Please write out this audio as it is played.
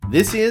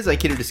This is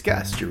Aikido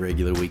Discussed, your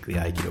regular weekly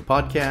Aikido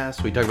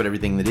podcast. We talk about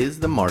everything that is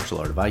the martial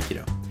art of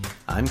Aikido.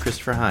 I'm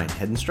Christopher Hine,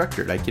 head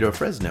instructor at Aikido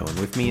Fresno, and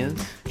with me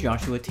is...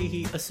 Joshua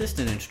Teehee,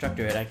 assistant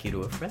instructor at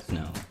Aikido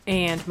Fresno.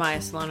 And Maya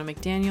Solano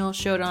McDaniel,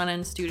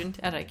 Shodan student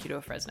at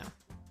Aikido Fresno.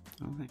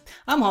 All right.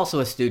 I'm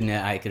also a student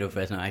at Aikido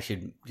Fresno. I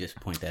should just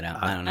point that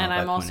out. I don't know. And if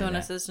I'm I also pointed an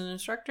that. assistant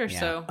instructor, Yeah.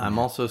 so... I'm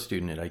also a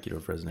student at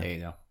Aikido Fresno. There you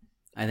go.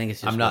 I think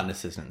it's just I'm not an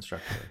assistant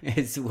instructor.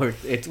 It's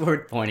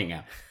worth pointing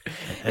out.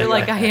 You're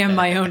like, I am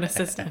my own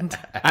assistant.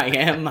 I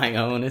am my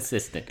own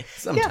assistant.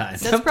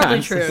 Sometimes. That's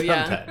probably Sometimes. true,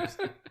 yeah.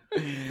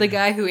 Sometimes. The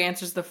guy who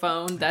answers the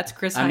phone, that's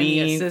Chris I Hine, the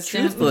mean,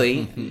 assistant.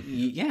 truthfully,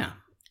 yeah.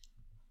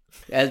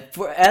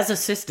 As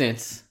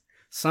assistants,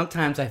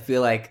 sometimes I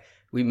feel like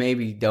we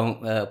maybe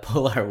don't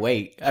pull our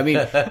weight. I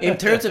mean, in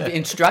terms of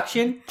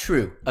instruction,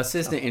 true.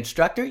 Assistant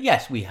instructor,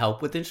 yes, we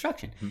help with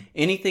instruction.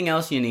 Anything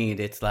else you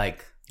need, it's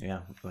like...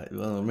 Yeah.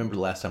 Well, remember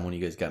the last time when you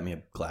guys got me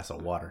a glass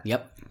of water?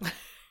 Yep.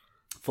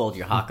 Fold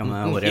your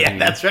hakama, whatever. Yeah,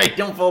 that's right.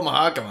 Don't fold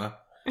my hakama.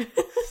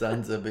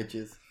 Sons of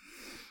bitches.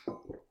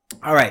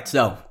 All right,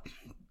 so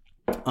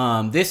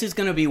this is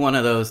going to be one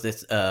of those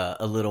that's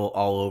a little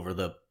all over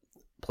the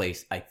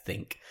place, I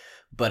think.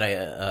 But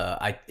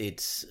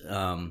it's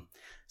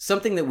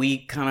something that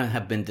we kind of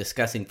have been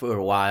discussing for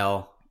a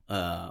while,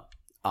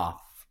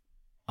 off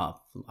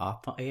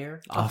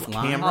air, offline,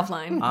 camera?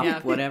 Offline, Off, yeah.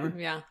 whatever.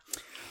 Yeah.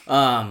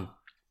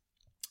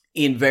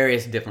 In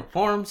various different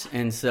forms,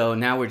 and so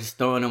now we're just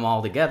throwing them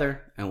all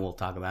together, and we'll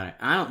talk about it.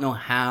 I don't know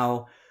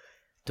how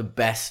to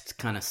best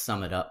kind of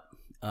sum it up.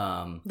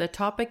 The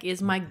topic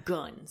is my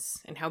guns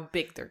and how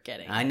big they're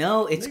getting. I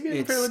know it's They're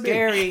getting fairly big.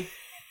 scary.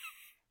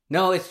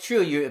 No, it's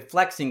true. You're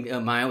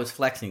flexing. Maya was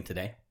flexing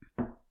today,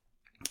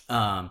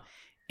 and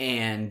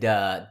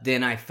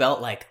then I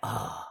felt like,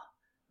 now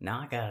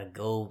I gotta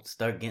go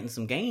start getting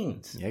some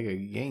gains. Yeah, you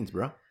got gains,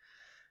 bro.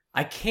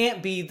 I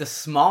can't be the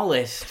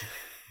smallest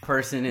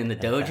person in the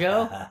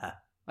dojo.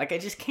 Like, I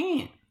just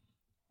can't.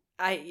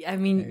 I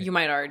mean, you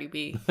might already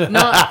be. There are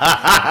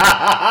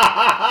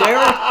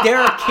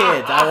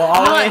kids. I will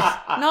always.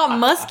 Not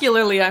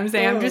muscularly, I'm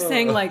saying. I'm just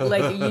saying,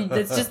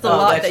 it's just a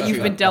lot that's that you've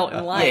true. been dealt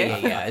in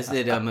life. Yeah. Is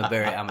that I'm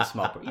a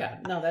small person. Yeah,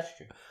 no, that's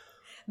true.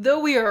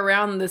 Though we are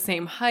around the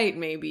same height,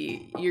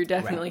 maybe, you're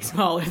definitely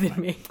smaller than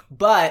me.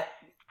 But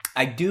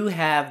I do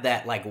have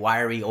that like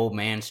wiry old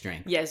man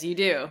strength. Yes, you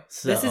do.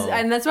 So-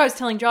 And that's what I was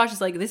telling Josh.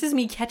 Is like, this is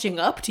me catching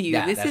up to you.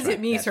 Yeah, this that's isn't right,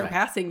 me that's right.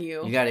 surpassing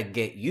you.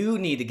 You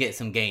need to get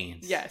some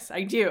gains. Yes,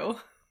 I do.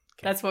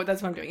 That's what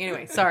I'm doing.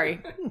 Anyway,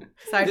 sorry.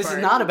 Sidebar. This is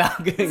not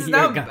about This is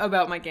not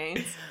about my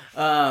gains.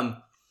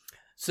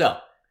 So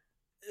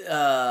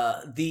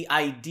the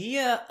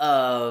idea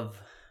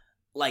of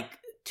like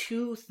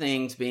two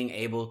things being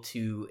able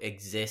to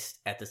exist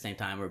at the same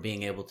time, or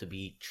being able to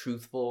be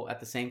truthful at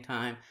the same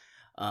time,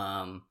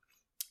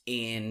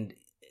 and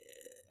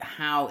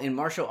how in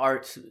martial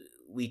arts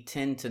we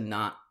tend to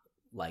not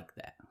like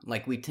that.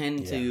 Like we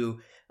tend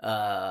to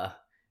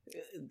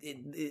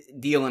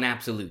deal in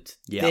absolutes.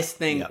 Yeah. This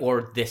thing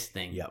or this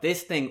thing.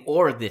 This thing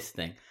or this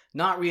thing.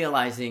 Not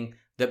realizing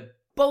that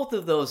both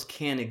of those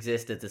can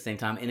exist at the same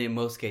time, and in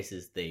most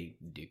cases they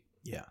do.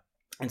 Yeah.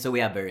 And so we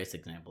have various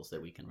examples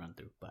that we can run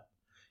through. But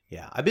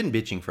Yeah, I've been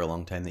bitching for a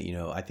long time that,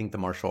 I think the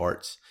martial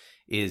arts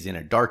is in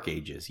a dark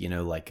ages,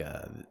 like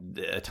a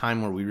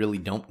time where we really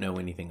don't know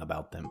anything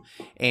about them.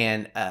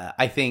 And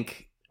I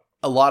think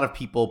a lot of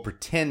people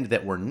pretend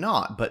that we're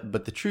not,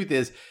 but the truth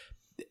is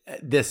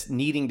this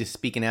needing to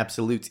speak in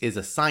absolutes is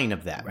a sign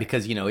of that. Right.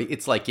 Because,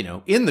 it's like,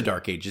 in the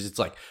dark ages, it's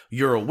like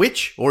you're a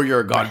witch or you're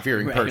a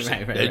God-fearing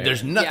person.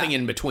 There's nothing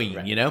in between,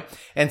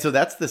 And so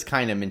that's this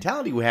kind of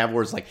mentality we have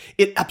where it's like,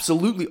 it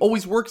absolutely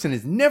always works and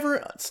is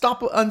never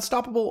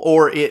unstoppable,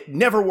 or it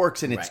never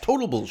works and it's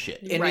total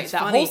bullshit. And right, it's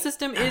that funny, whole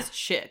system is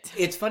shit.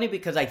 It's funny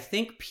because I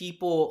think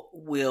people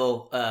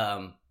will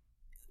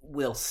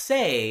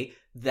say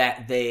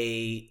that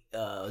they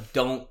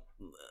don't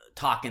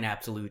talk in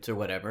absolutes or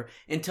whatever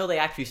until they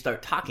actually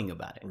start talking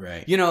about it.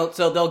 Right.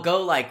 So they'll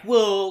go like,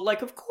 well,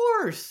 like, of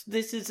course,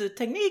 this is a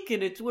technique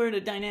and we're in a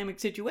dynamic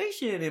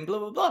situation and blah,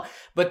 blah, blah.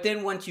 But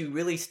then once you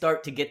really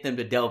start to get them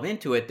to delve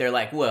into it, they're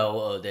like,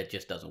 well, that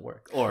just doesn't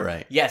work.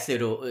 Or yes,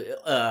 it'll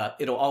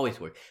always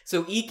work.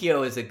 So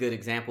Ikkyo is a good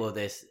example of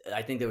this.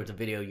 I think there was a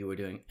video you were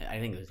doing. I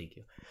think it was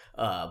Ikkyo.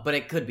 But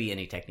it could be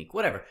any technique,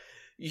 whatever.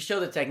 You show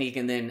the technique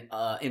and then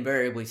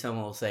invariably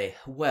someone will say,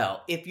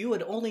 well, if you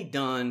had only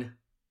done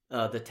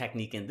the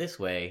technique in this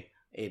way,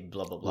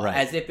 blah, blah, blah.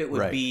 As if it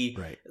would be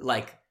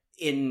like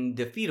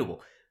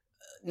indefeatable.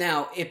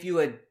 Now, if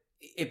you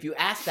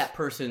ask that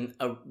person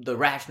the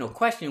rational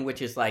question,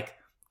 which is like,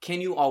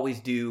 can you always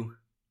do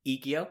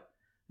Ikkyo?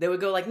 They would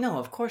go like, no,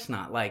 of course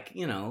not. Like,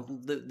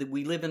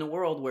 we live in a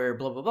world where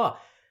blah, blah, blah.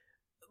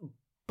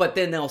 But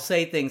then they'll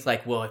say things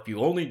like, "Well, if you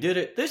only did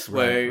it this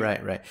way."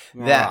 Right.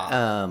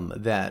 Rah.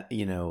 That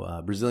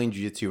Brazilian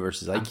Jiu-Jitsu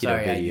versus Aikido I'm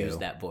sorry, video. I used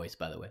that voice,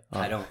 by the way.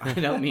 I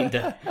don't mean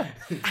to.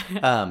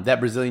 That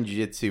Brazilian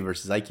Jiu-Jitsu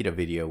versus Aikido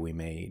video we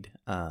made,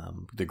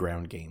 the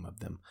ground game of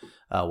them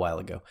a while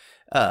ago.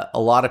 A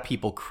lot of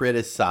people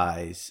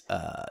criticize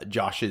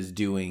Josh's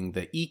doing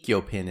the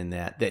Ikkyo pin in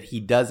that he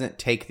doesn't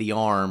take the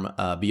arm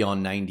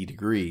beyond 90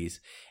 degrees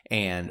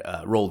and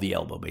roll the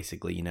elbow,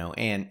 basically,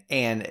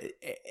 and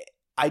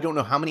I don't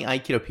know how many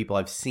Aikido people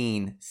I've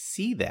seen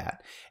see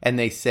that, and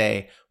they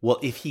say, well,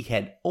 if he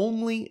had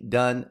only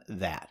done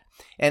that.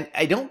 And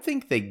I don't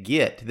think they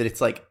get that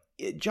it's like,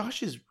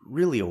 Josh is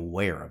really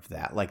aware of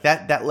that. Like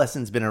that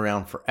lesson's been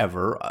around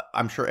forever.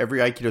 I'm sure every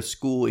Aikido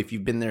school, if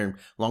you've been there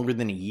longer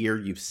than a year,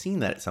 you've seen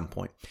that at some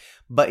point.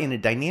 But in a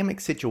dynamic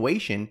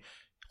situation,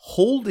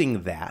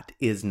 holding that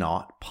is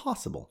not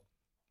possible.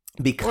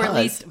 Because, or at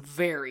least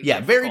very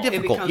very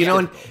difficult,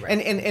 difficult,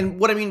 right. and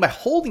what I mean by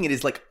holding it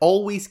is like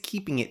always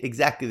keeping it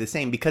exactly the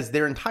same, because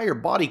their entire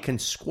body can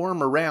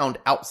squirm around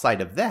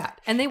outside of that,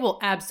 and they will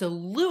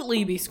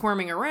absolutely be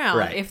squirming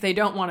around if they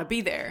don't want to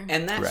be there,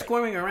 and that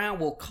squirming around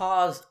will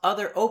cause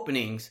other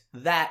openings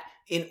that,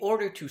 in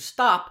order to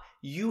stop,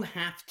 you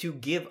have to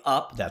give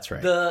up. That's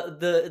right.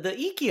 The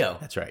Ikkyo.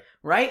 That's right.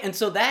 Right? And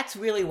so that's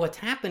really what's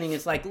happening.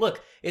 It's like,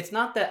 look, it's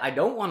not that I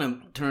don't want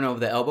to turn over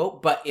the elbow,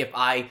 but if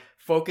I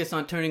focus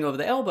on turning over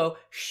the elbow,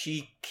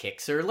 she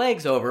kicks her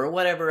legs over or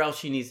whatever else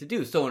she needs to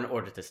do. So in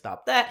order to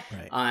stop that,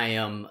 I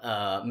am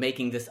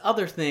making this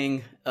other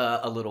thing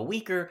a little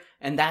weaker,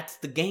 and that's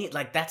the game.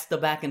 Like, that's the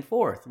back and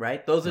forth,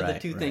 right? Those are the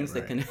two things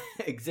that can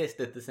exist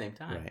at the same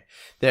time. Right.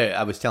 There,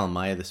 I was telling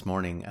Maya this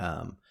morning,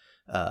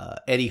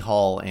 Eddie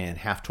Hall and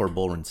Haftor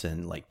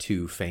Bulransson, like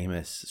two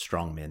famous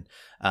strongmen,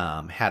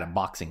 had a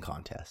boxing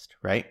contest,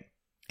 right?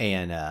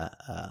 And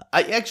I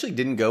actually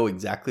didn't go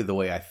exactly the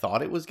way I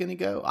thought it was going to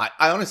go.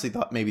 I honestly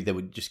thought maybe they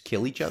would just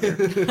kill each other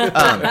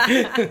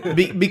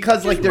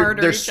because like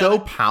they're so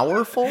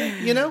powerful,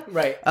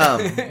 Right.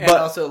 But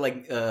also,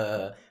 like,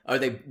 are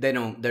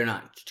they're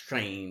not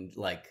trained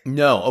like.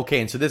 No, okay,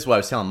 and so this is what I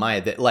was telling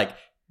Maya, that like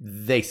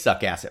they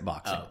suck ass at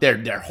boxing. Oh.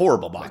 They're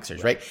horrible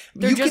boxers, right?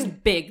 They're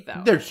just big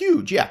though. They're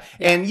huge, yeah.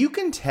 And you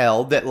can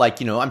tell that,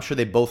 like, I'm sure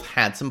they both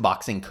had some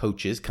boxing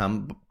coaches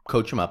come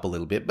coach them up a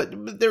little bit,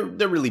 but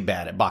they're really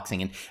bad at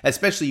boxing. And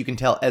especially you can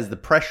tell as the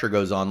pressure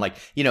goes on, like,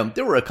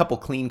 there were a couple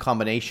clean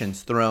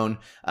combinations thrown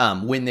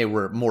when they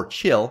were more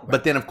chill,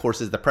 but then of course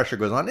as the pressure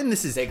goes on, and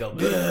this is,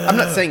 I'm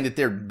not saying that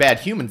they're bad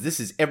humans, this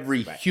is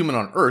every human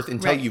on earth.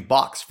 Until you've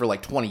boxed for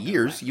like 20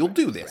 years, you'll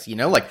do this,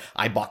 like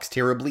I box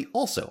terribly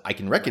also. I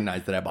can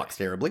recognize that I box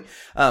terribly.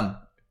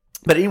 But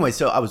anyway,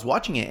 so I was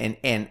watching it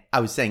and I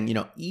was saying,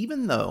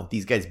 even though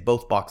these guys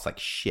both box like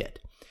shit,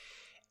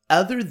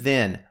 other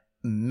than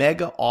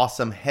mega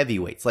awesome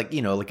heavyweights, like,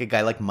 like a guy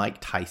like Mike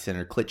Tyson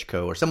or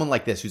Klitschko or someone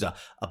like this who's a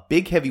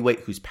big heavyweight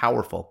who's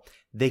powerful,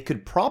 they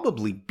could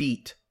probably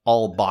beat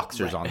all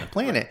boxers on the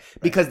planet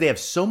because they have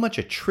so much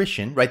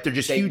attrition, right? They're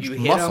just huge you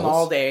muscles. Hit them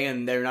all day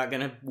and they're not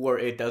going to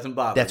worry. It doesn't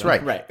bother That's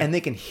them. right. And they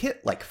can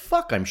hit like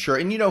fuck, I'm sure.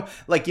 And,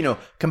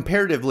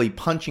 comparatively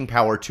punching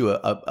power to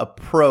a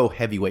pro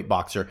heavyweight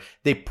boxer,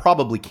 they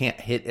probably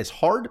can't hit as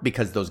hard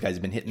because those guys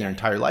have been hitting their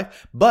entire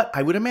life. But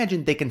I would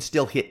imagine they can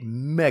still hit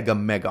mega,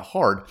 mega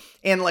hard.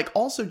 And like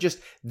also just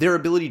their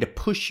ability to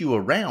push you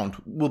around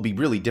will be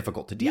really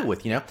difficult to deal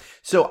with,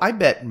 So I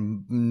bet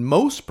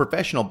most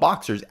professional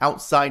boxers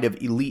outside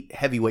of elite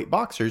heavyweight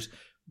boxers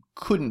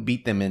couldn't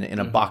beat them in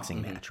a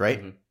boxing match,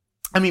 right?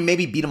 I mean,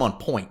 maybe beat them on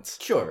points,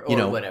 sure,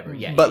 or whatever,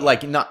 but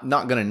like not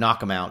going to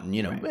knock them out, and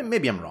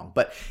maybe I'm wrong,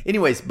 but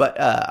anyways,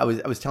 I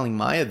was telling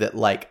Maya that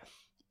like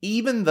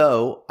even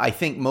though I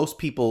think most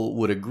people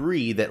would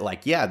agree that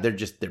like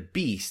they're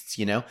beasts,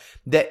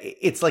 that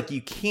it's like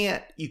you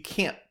can't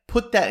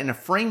put that in a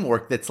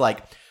framework that's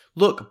like,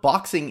 look,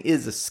 boxing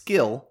is a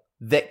skill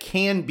that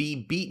can be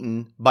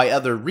beaten by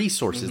other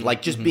resources,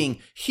 like just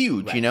being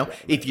huge,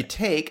 If you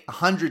take a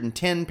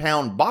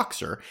 110-pound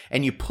boxer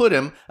and you put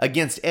him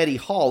against Eddie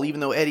Hall,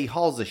 even though Eddie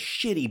Hall's a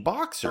shitty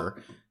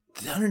boxer,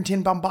 the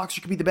 110-pound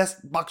boxer could be the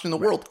best boxer in the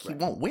world. He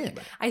won't win.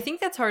 I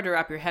think that's hard to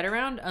wrap your head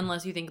around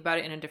unless you think about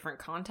it in a different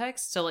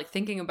context. So like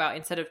thinking about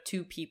instead of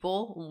two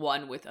people,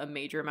 one with a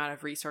major amount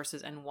of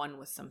resources and one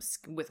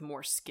with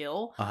more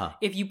skill,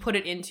 if you put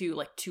it into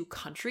like two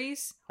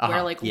countries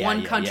where like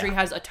one country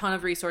has a ton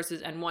of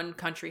resources and one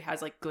country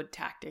has like good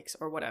tactics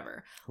or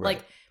whatever. Right.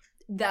 Like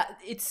that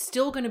it's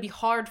still going to be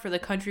hard for the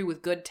country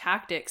with good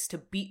tactics to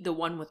beat the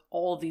one with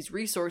all of these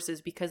resources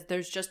because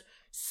there's just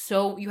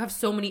you have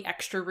so many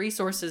extra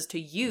resources to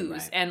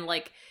use, and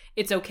like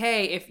it's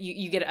okay if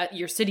you get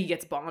your city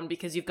gets bombed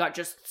because you've got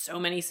just so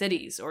many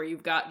cities, or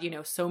you've got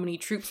so many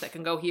troops that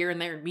can go here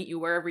and there and meet you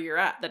wherever you're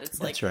at. That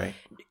it's like that's right.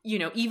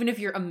 Even if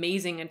you're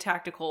amazing and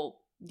tactical,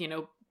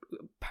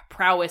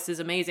 prowess is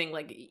amazing.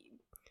 Like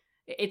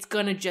it's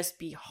gonna just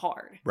be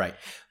hard, right?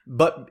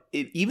 But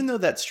even though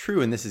that's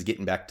true, and this is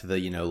getting back to the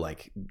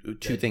like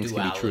two things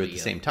can be true at the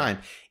same time.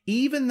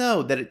 Even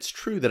though that it's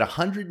true that a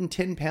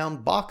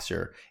 110-pound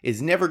boxer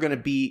is never going to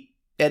beat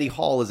Eddie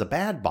Hall is a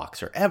bad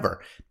boxer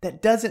ever.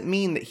 That doesn't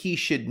mean that he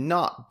should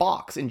not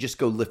box and just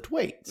go lift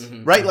weights,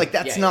 right? Like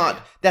that's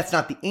not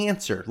the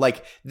answer.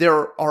 Like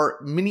there are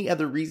many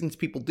other reasons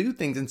people do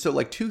things. And so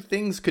like two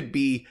things could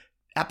be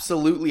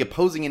absolutely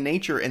opposing in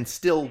nature and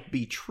still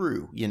be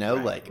true, you know,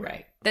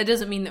 Right. That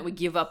doesn't mean that we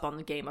give up on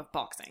the game of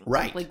boxing.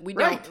 Right. Like we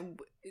Right. don't,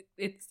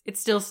 it's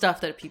still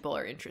stuff that people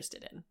are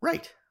interested in.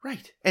 Right.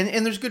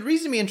 And there's good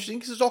reason to be interesting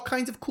because there's all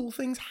kinds of cool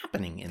things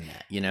happening in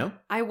that, you know?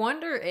 I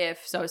wonder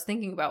if, so I was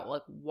thinking about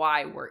like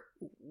why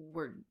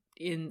we're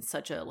in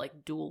such a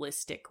like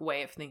dualistic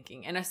way of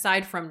thinking. And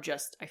aside from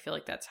just, I feel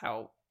like that's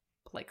how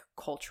like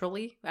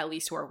culturally, at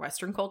least where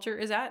Western culture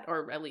is at,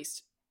 or at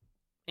least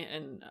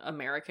in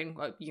American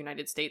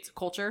United States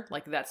culture,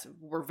 like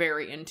we're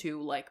very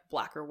into like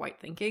black or white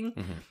thinking.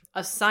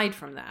 Aside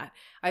from that,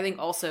 I think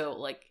also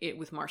like it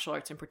with martial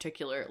arts in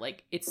particular,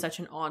 like it's such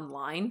an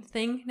online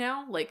thing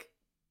now. Like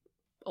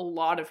a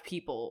lot of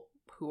people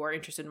who are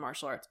interested in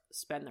martial arts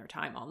spend their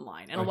time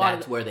online, and or a lot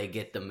that's of where they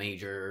get the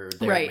major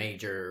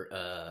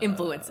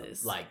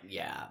influences,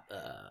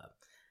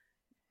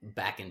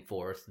 back and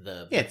forth,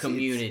 the it's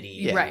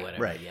community,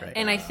 whatever. Right.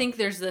 And I think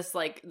there's this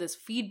like this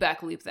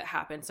feedback loop that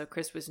happens. So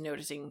Chris was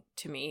noticing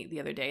to me the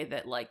other day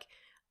that like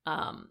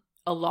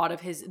a lot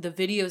of the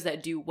videos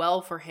that do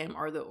well for him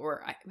are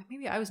I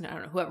don't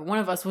know, whoever, one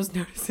of us was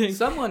noticing.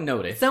 Someone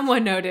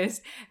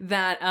noticed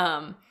that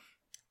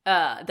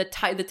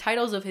the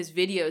titles of his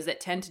videos that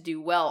tend to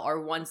do well are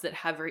ones that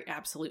have very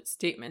absolute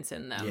statements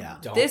in them. Yeah.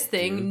 This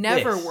thing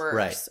never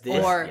works,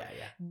 right. or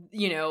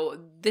you know,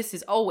 this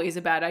is always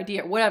a bad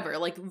idea. Whatever,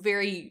 like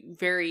very,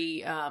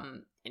 very,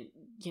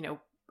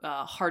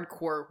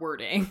 hardcore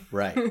wording.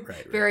 Right.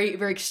 Very,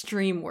 very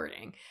extreme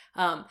wording.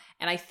 And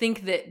I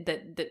think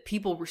that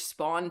people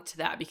respond to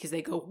that because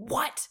they go,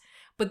 "What?"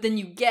 But then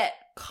you get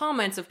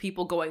comments of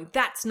people going,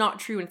 "That's not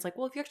true." And it's like,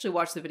 well, if you actually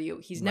watch the video,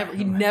 he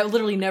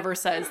literally never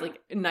says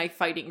like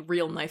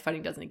real knife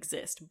fighting doesn't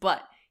exist,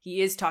 but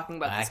he is talking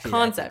about this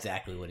concept. That's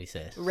exactly what he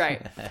says.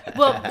 Right.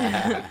 Well,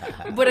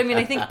 but I mean,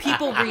 I think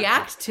people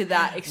react to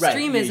that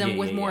extremism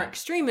with more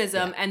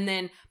extremism, and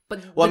then.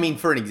 Well, I mean,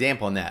 for an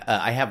example on that,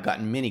 I have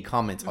gotten many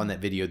comments on that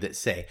video that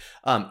say,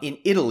 in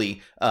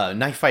Italy,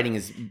 knife fighting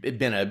has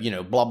been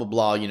a, blah, blah,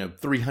 blah,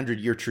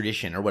 300-year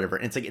tradition or whatever.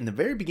 And it's like in the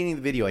very beginning of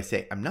the video, I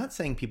say, I'm not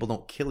saying people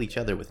don't kill each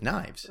other with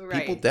knives. Right.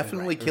 People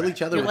definitely kill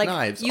each other with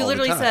knives. You all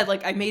literally the time. said,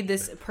 like, I made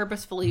this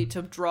purposefully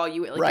to draw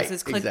you. Like,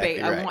 this is clickbait.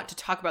 Exactly, I want to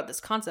talk about this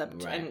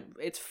concept. Right. And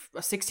it's a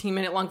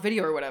 16-minute long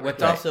video or whatever.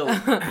 What's also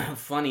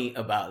funny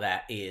about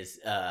that is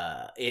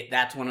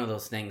that's one of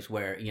those things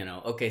where,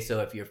 okay,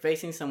 so if you're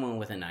facing someone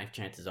with a knife,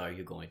 chances are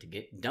you're going to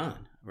get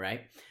done,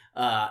 right?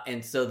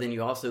 And so then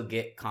you also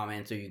get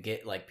comments, or you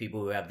get like people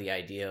who have the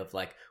idea of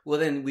like, well,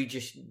 then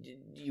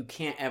you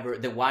can't ever,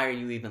 then why are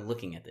you even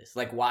looking at this?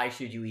 Like, why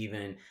should you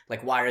even,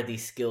 like, why are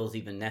these skills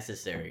even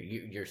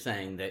necessary? You're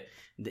saying that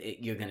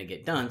you're going to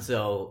get done.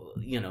 So,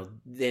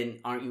 then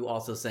aren't you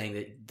also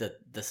saying that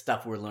the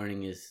stuff we're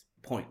learning is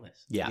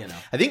pointless? Yeah.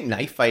 I think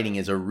knife fighting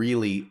is a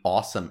really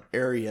awesome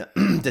area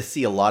to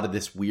see a lot of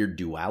this weird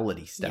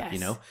duality stuff,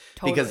 Totally.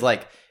 Because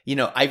like,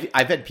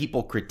 I've had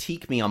people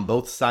critique me on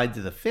both sides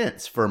of the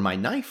fence for my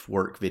knife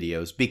work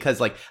videos, because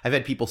like I've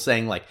had people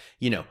saying like,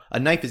 a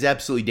knife is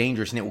absolutely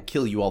dangerous and it will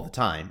kill you all the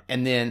time.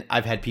 And then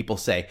I've had people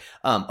say,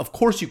 of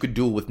course you could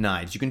duel with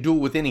knives. You can duel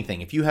with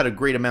anything. If you had a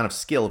great amount of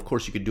skill, of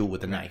course you could duel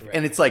with a knife. Right.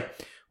 And it's like,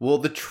 well,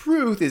 the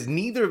truth is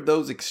neither of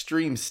those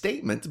extreme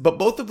statements, but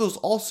both of those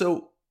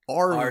also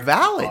are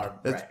valid.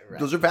 Right.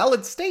 Those are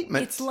valid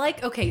statements. It's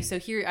like, okay, so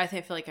here I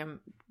feel like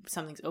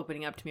something's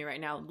opening up to me right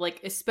now.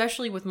 Like,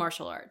 especially with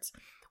martial arts,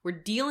 we're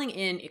dealing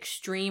in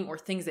extreme, or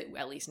things that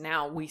at least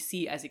now we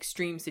see as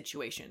extreme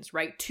situations,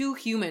 right? Two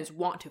humans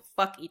want to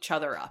fuck each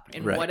other up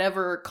in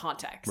whatever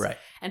context. Right.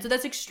 And so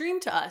that's extreme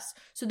to us.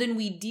 So then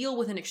we deal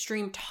with an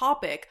extreme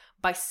topic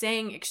by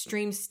saying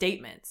extreme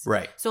statements.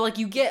 Right. So like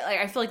you get, like,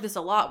 I feel like this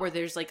a lot where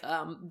there's like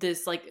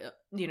this like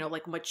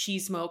like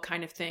machismo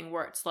kind of thing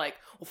where it's like,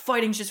 well,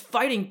 fighting's just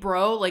fighting,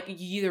 bro. Like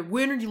you either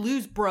win or you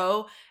lose,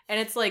 bro. And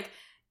it's like,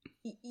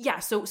 yeah,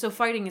 so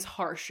fighting is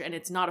harsh and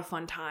it's not a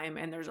fun time,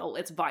 and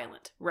it's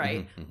violent,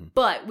 right? Mm-hmm.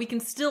 But we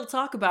can still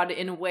talk about it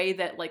in a way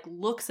that like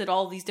looks at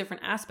all these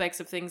different aspects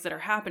of things that are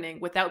happening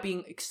without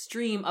being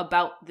extreme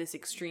about this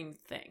extreme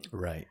thing.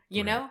 Right.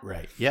 You know?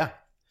 Right. Yeah.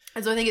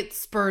 And so I think it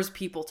spurs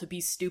people to be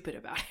stupid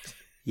about it.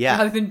 Yeah.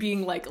 Rather than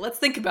being like, let's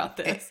think about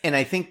this. And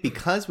I think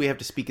because we have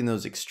to speak in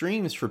those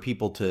extremes for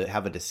people to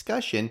have a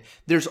discussion,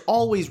 there's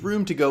always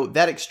room to go,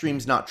 that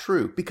extreme's not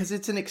true, because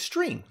it's an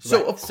extreme.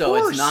 So of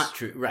course it's not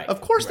true. Right.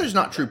 Of course there's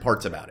not true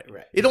parts about it.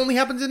 Right. It only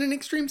happens in an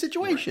extreme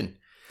situation. Right.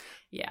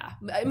 Yeah.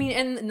 I mean,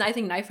 and I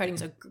think knife fighting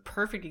is a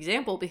perfect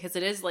example, because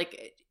it is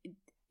like,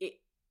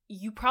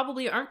 you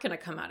probably aren't going to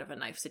come out of a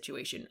knife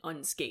situation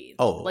unscathed.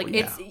 Oh, like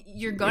yeah.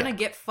 You're going to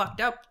get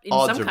fucked up in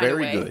Odds some are kind of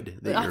very way. good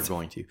that you're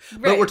going to.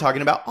 Right. But we're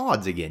talking about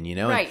odds again, you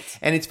know? Right.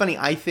 And it's funny,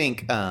 I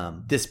think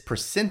this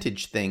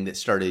percentage thing that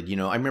started, you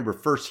know, I remember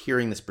first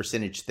hearing this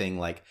percentage thing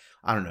like,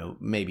 I don't know,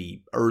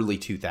 maybe early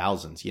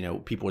 2000s, you know,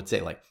 people would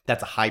say like,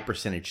 that's a high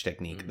percentage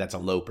technique. That's a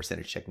low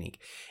percentage technique.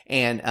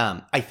 And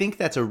I think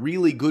that's a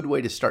really good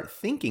way to start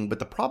thinking. But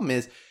the problem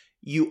is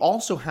you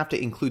also have to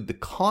include the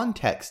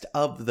context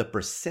of the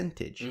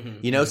percentage,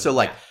 you know? So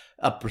like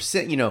a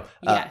percent, you know,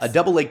 a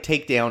double leg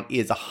takedown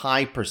is a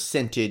high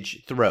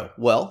percentage throw.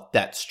 Well,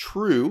 that's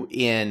true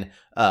in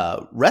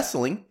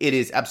wrestling. It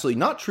is absolutely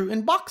not true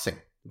in boxing.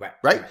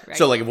 Right.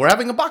 So like if we're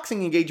having a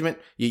boxing engagement,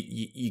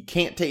 you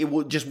can't take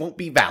it. Just won't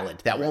be valid.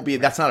 That won't be.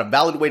 That's not a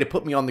valid way to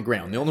put me on the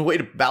ground. The only way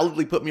to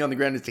validly put me on the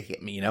ground is to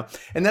hit me. You know,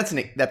 and that's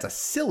a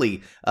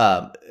silly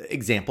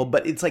example,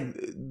 but it's like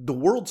the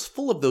world's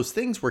full of those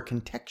things where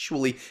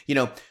contextually, you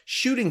know,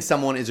 shooting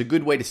someone is a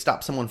good way to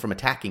stop someone from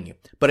attacking you.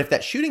 But if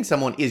that shooting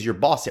someone is your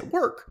boss at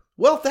work,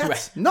 well,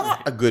 that's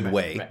not a good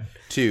way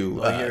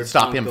to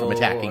stop him from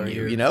attacking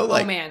you. You know,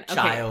 like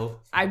child.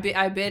 I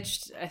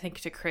bitched, I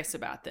think, to Chris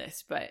about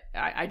this, but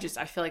I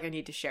feel like I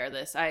need to share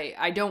this.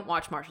 I don't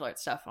watch martial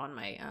arts stuff on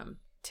my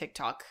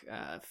TikTok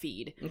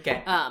feed.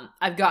 Okay.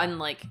 I've gotten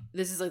like,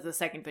 this is like the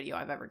second video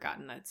I've ever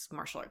gotten that's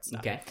martial arts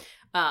stuff. Okay.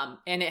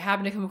 And it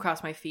happened to come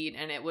across my feed,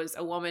 and it was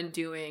a woman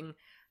doing,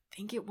 I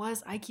think it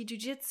was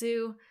Aikido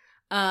Jujitsu.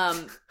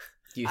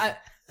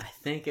 I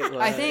think it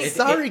was.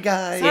 Sorry,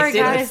 guys.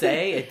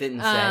 It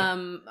didn't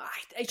say.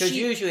 Because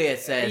usually it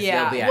says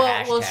there'll be a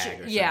hashtag or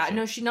something.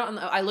 No, she's not.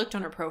 I looked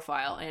on her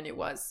profile, and it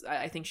was.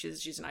 I think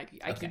she's an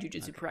Aikido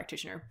Jiu-Jitsu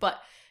practitioner. But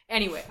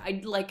anyway,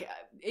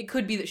 it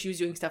could be that she was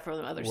doing stuff for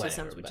other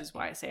systems, which is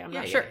why I say I'm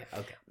not sure. Yeah.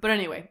 Okay. But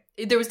anyway,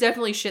 there was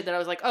definitely shit that I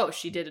was like, oh,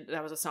 she did.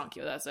 That was a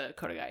Sankyo. That was a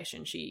Kotegaeshi,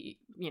 and she,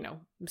 you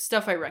know,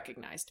 stuff I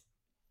recognized.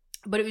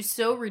 But it was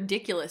so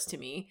ridiculous to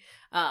me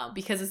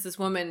because it's this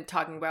woman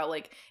talking about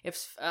like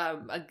if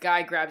a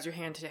guy grabs your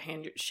hand to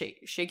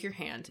shake your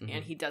hand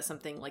and he does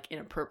something like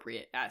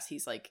inappropriate as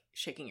he's like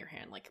shaking your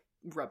hand, like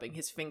rubbing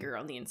his finger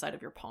on the inside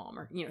of your palm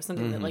or, you know,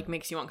 something that like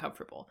makes you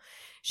uncomfortable.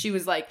 She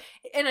was like,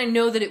 and I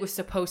know that it was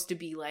supposed to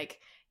be like,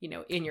 you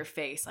know, in your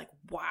face, like,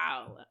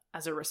 wow,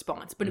 as a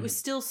response. But it was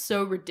still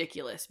so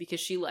ridiculous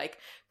because she like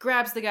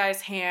grabs the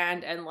guy's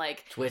hand and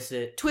like twists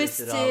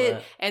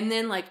it and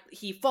then like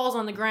he falls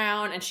on the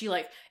ground and she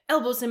like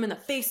elbows him in the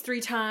face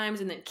 3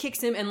 times and then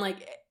kicks him, and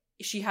like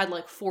she had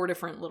like 4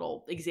 different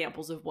little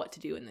examples of what to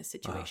do in this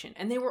situation.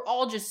 And they were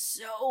all just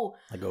so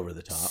like over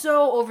the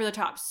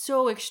top,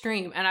 so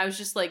extreme. And I was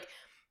just like,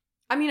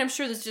 I mean, I'm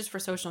sure this is just for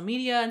social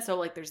media, and so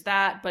like there's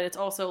that, but it's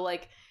also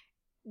like,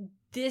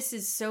 this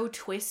is so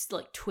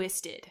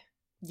twisted,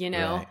 you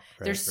know?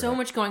 There's so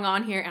much going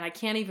on here, and I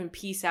can't even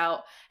piece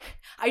out.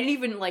 I didn't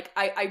even like,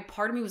 I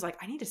part of me was like,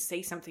 I need to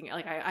say something.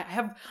 Like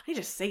I need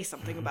to say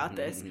something about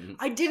this.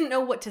 I didn't know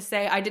what to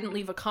say. I didn't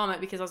leave a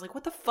comment because I was like,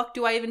 what the fuck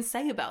do I even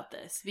say about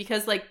this?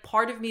 Because like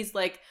part of me is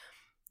like,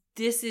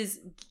 this is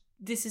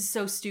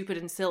so stupid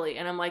and silly.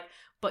 And I'm like,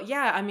 but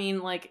yeah, I mean,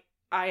 like,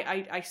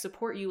 I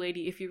support you,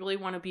 lady. If you really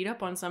want to beat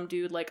up on some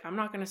dude, like, I'm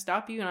not going to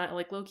stop you. And I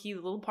like, low key, the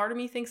little part of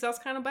me thinks that's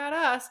kind of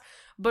badass,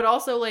 but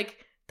also like,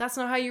 that's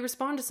not how you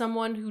respond to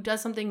someone who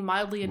does something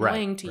mildly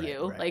annoying to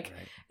you.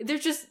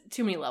 There's just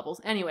too many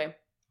levels. Anyway, I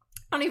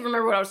don't even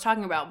remember what I was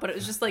talking about, but it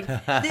was just like,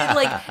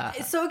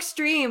 it's so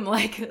extreme.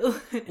 Like,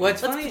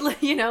 what's funny,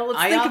 you know,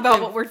 let's think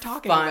about what we're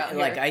talking about here.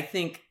 Like, I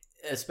think,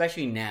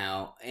 especially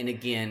now, and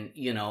again,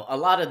 you know, a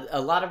lot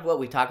of what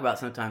we talk about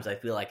sometimes I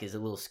feel like is a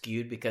little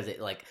skewed because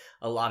it like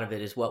a lot of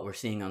it is what we're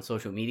seeing on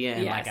social media,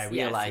 and like I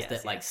realize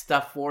that like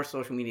stuff for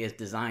social media is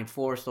designed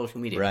for social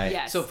media, right?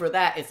 Yes. So for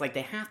that, it's like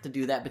they have to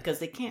do that because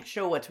they can't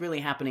show what's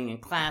really happening in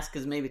class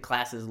because maybe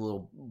class is a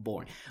little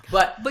boring.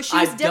 But she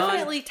was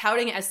definitely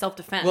touting it as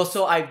self-defense. Well,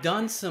 so I've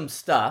done some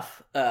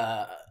stuff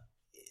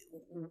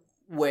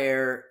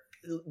where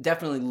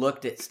definitely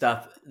looked at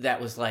stuff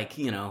that was like,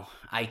 you know,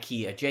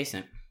 Aiki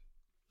adjacent,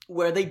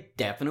 where they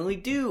definitely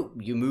do.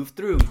 You move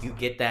through, you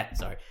get that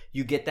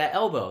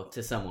elbow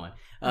to someone.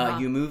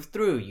 You move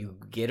through, you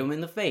get them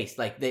in the face.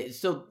 Like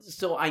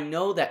so I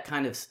know that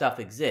kind of stuff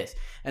exists.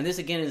 And this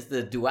again is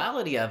the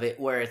duality of it,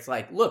 where it's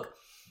like, look,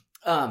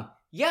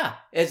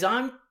 as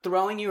I'm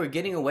throwing you or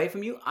getting away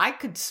from you, I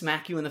could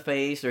smack you in the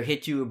face or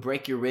hit you or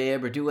break your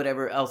rib or do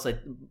whatever else.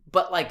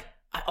 But like,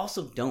 I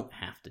also don't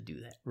have to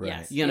do that. Right.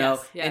 Yes, you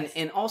know, yes.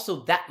 And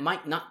also that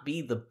might not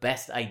be the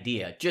best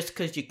idea. Just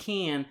because you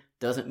can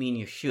doesn't mean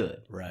you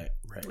should. Right.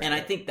 And I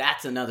think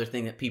that's another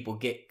thing that people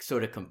get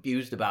sort of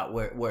confused about,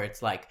 where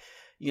it's like,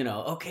 you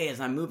know, okay, as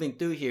I'm moving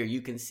through here,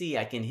 you can see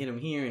I can hit him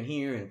here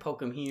and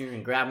poke him here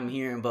and grab him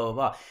here and blah,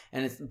 blah,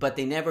 blah. But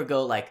they never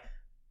go like,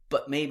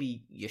 but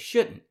maybe you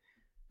shouldn't.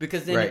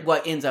 Because then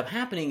what ends up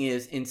happening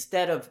is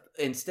instead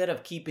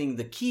of keeping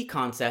the key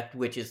concept,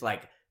 which is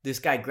like, this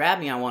guy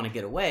grabbed me, I want to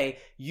get away,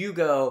 you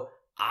go,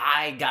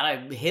 I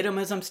gotta hit him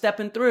as I'm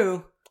stepping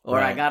through. Or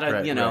I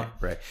gotta, you know.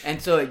 Right.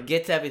 And so it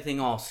gets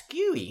everything all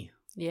skewy.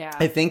 Yeah.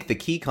 I think the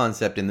key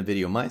concept in the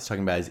video Mike's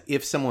talking about is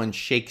if someone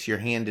shakes your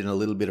hand in a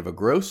little bit of a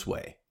gross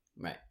way,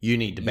 right, you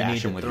need to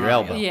bash them with your throw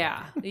elbow.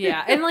 Yeah,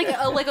 yeah, and like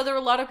there were a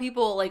lot of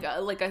people like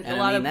a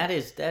lot of that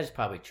is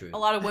probably true. A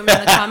lot of women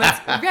in the comments,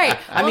 right?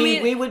 I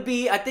mean, we would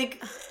be, I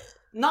think,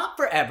 not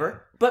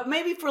forever, but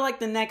maybe for like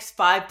the next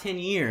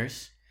 5-10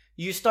 years.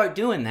 You start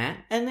doing that,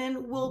 and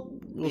then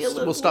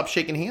we'll stop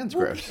shaking hands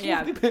gross.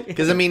 Yeah,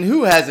 because I mean,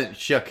 who hasn't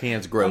shook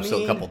hands gross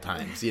a couple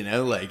times? You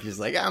know, like just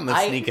like I'm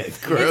gonna sneak a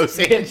gross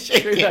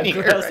handshake in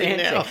here right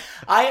now.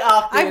 I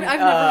often I've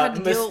never had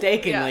to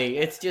mistakenly.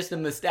 It's just a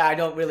mistake. I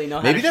don't really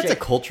know. Maybe that's a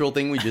cultural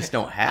thing we just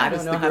don't have. I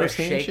don't know how to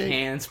shake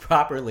hands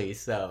properly.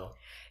 So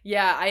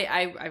yeah,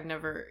 I've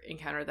never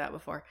encountered that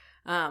before.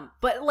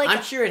 But like,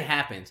 I'm sure it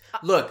happens.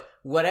 Look,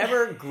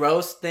 whatever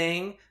gross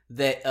thing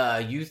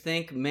that you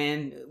think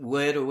men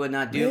would or would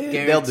not do,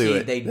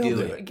 guaranteed they do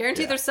it.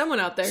 Guaranteed there's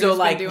someone out there so who's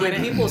like been doing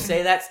when it. people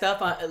say that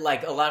stuff,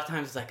 like a lot of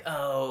times it's like,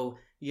 oh,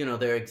 you know,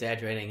 they're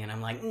exaggerating, and I'm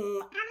like, I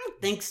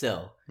don't think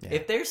so. Yeah.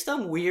 If there's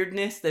some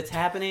weirdness that's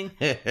happening,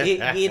 it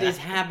is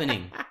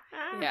happening.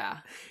 Yeah.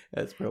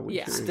 That's probably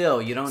true. Still,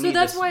 you don't. So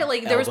that's why,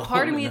 like, there was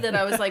part of me that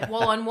I was like,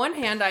 well, on one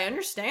hand, I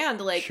understand,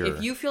 like, sure.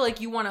 if you feel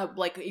like you want to,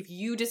 like, if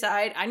you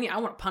decide I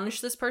want to punish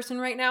this person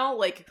right now,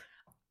 like,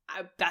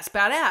 that's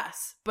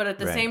badass. But at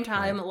the same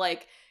time,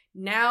 like,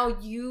 now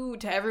to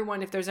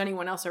everyone, if there's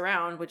anyone else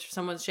around, which if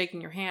someone's shaking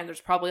your hand,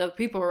 there's probably other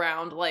people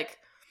around, like,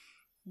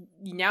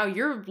 now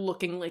you're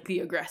looking like the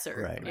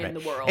aggressor in the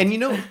world. And you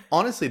know,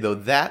 honestly though,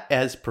 that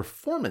as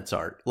performance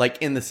art, like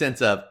in the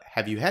sense of,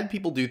 have you had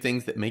people do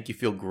things that make you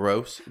feel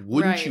gross?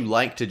 Wouldn't you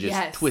like to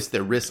just twist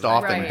their wrist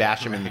off and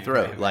bash them in the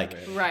throat?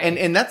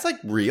 And that's like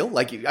real.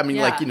 Like, I mean,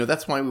 like, you know,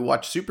 that's why we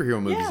watch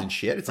superhero movies and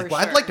shit. It's like,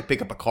 well, I'd like to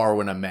pick up a car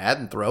when I'm mad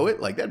and throw it.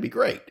 Like, that'd be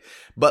great.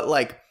 But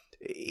like,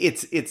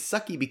 it's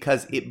sucky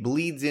because it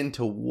bleeds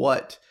into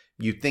what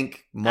you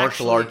think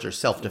martial arts or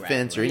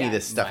self-defense or any of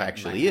this stuff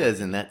actually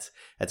is, and that's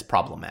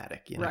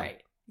problematic, you know?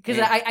 Right. Because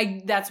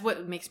I that's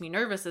what makes me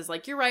nervous is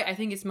like, you're right, I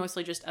think it's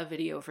mostly just a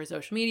video for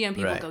social media and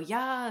people go,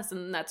 yes,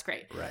 and that's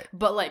great. Right.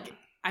 But like,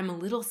 I'm a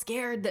little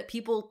scared that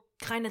people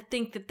kind of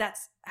think that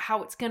that's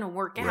how it's going to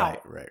work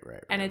out. Right.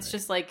 And it's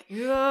just like,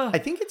 ugh. I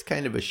think it's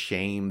kind of a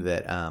shame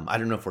that, I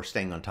don't know if we're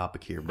staying on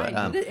topic here, but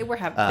we're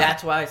having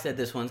that's why I said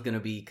this one's going to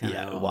be kind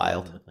of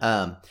wild.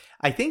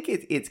 I think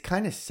it's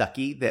kind of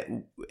sucky that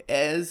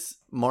as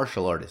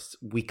martial artists,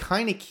 we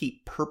kind of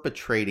keep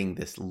perpetrating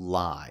this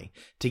lie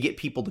to get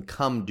people to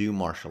come do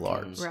martial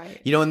arts.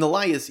 Right. You know, and the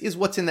lie is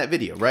what's in that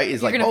video, right?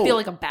 Is you're like, going to feel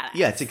like a badass.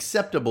 Yeah, it's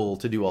acceptable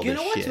to do all this shit.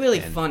 You know what's really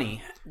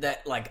funny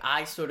that like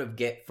I sort of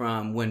get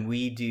from when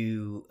we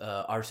do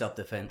our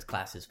self-defense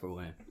classes for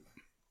women.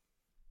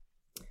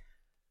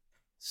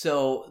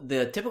 So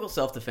the typical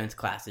self-defense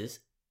classes,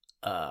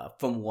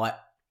 from what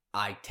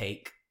I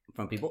take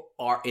from people,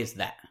 is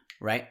that,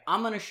 right?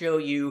 I'm going to show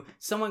you,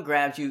 someone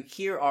grabs you,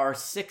 here are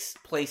 6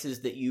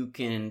 places that you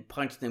can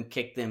punch them,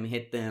 kick them,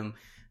 hit them,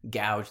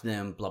 gouge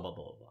them, blah, blah,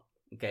 blah, blah.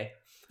 Okay?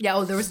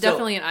 Yeah, there was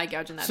definitely an eye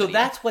gouge in that video. So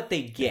that's what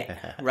they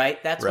get,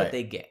 right? That's what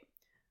they get.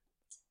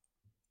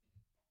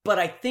 But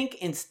I think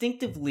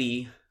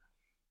instinctively,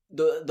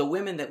 the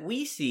women that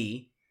we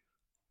see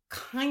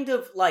kind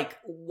of like,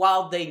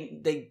 while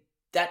they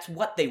that's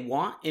what they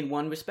want in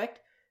one respect,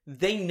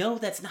 they know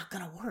that's not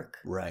going to work.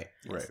 Right.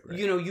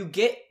 You know, you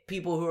get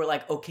people who are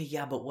like, okay,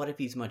 yeah, but what if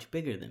he's much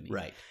bigger than me?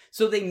 Right.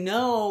 So they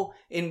know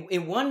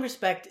in one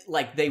respect,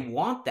 like they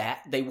want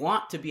that. They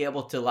want to be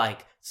able to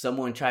like,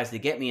 someone tries to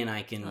get me and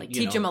I can like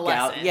teach him a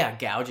lesson.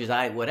 Gouge his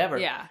eye, whatever.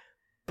 Yeah.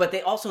 But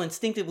they also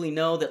instinctively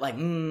know that like,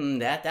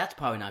 that's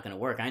probably not going to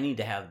work. I need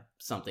to have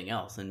something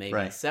else and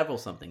maybe several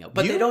something else.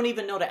 But they don't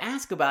even know to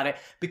ask about it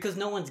because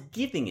no one's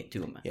giving it to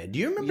them. Yeah. Do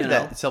you remember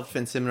that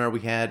self-defense seminar we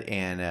had?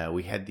 And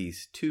we had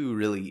these 2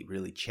 really,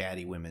 really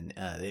chatty women.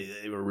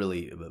 They were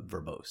really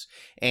verbose.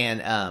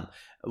 And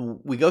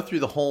we go through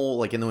the whole,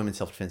 like in the women's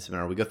self-defense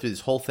seminar, we go through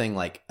this whole thing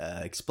like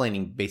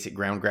explaining basic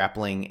ground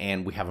grappling,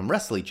 and we have them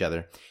wrestle each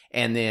other.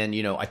 And then,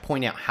 you know, I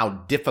point out how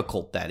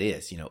difficult that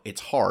is. You know,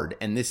 it's hard.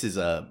 And this is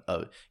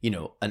a you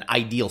know, an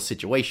ideal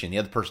situation. The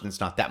other person's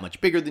not that much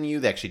bigger than you.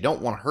 They actually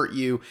don't want to hurt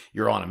you.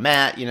 You're on a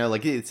mat, you know,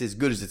 like it's as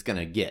good as it's going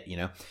to get, you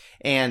know,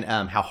 and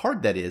how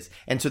hard that is.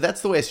 And so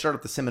that's the way I start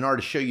up the seminar,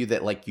 to show you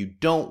that like you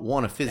don't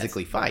want to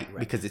physically fight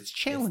because it's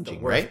challenging,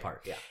 it's the worst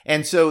part, yeah.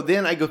 And so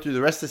then I go through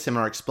the rest of the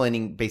seminar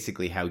explaining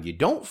basically how you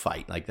don't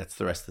fight. Like that's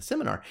the rest of the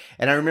seminar.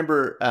 And I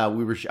remember I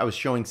was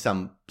showing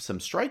some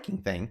striking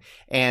thing,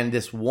 and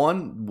this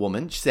one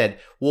woman said,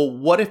 well,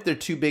 what if they're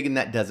too big and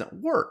that doesn't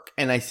work?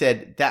 And I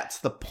said, that's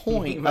the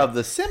point of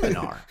the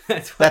seminar.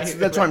 that's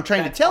what I'm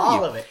trying to tell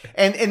you. Of it.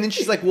 And then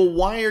she's like, well,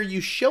 why are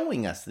you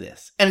showing us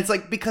this? And it's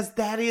like, because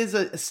that is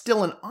still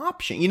still an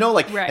option. You know,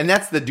 like, Right. and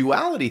that's the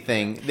duality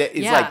thing that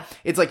is like,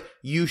 it's like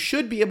you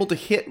should be able to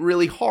hit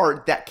really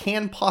hard. That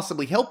can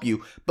possibly help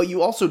you, but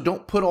you also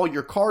don't put all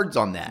your cards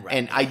on that. Right.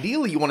 And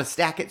ideally you want to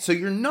stack it so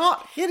you're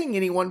not hitting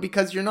anyone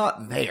because you're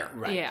not there.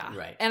 Right. Yeah.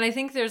 Right. And I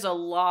think there's a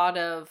lot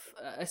of,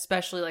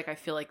 especially like I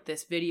feel like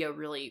this video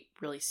really,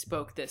 really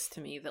spoke this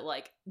to me, that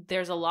like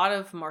there's a lot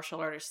of martial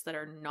artists that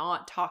are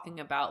not talking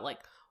about like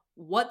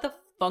what the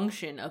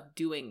function of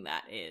doing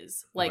that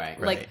is. Like,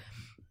 Right. like,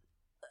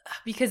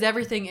 because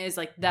everything is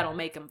like, that'll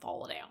make him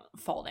fall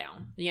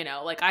down, you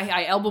know, like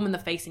I elbow him in the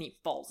face and he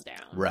falls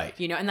down. Right.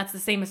 You know, and that's the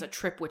same as a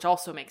trip, which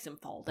also makes him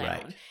fall down.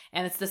 Right.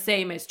 And it's the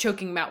same as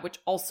choking him out, which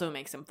also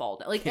makes him fall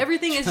down. Like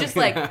everything is just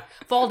like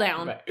fall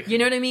down. Right. You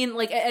know what I mean?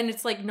 Like, and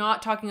it's like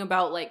not talking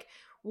about like,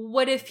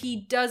 what if he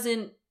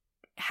doesn't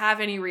have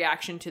any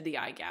reaction to the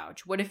eye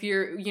gouge? What if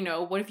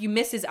what if you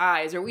miss his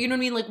eyes, or you know what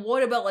I mean? Like,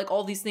 what about like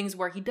all these things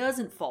where he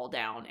doesn't fall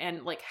down,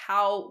 and like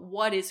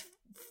what is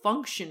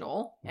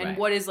functional and Right.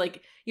 what is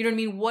like, you know what I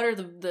mean? What are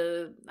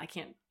the I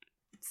can't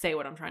say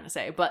what I'm trying to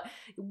say, but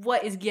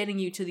what is getting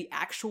you to the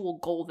actual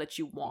goal that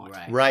you want?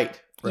 Right.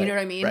 You know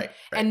what I mean? Right.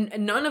 And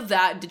none of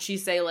that did she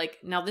say like,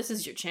 now this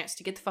is your chance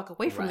to get the fuck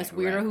away from this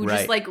weirdo who right.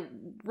 just like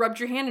rubbed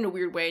your hand in a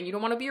weird way and you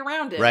don't want to be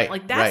around it. Right,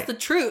 Like that's right. the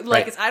truth.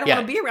 Like Right. I don't Yeah.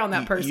 want to be around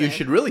that person. You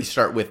should really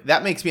start with,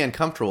 that makes me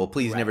uncomfortable.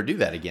 Please never do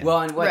that again. Well,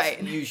 and what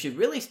Right. you should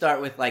really start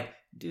with, like,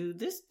 dude,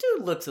 this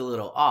dude looks a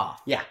little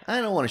off. yeah,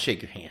 I don't want to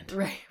shake your hand.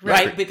 Right.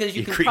 Right? Because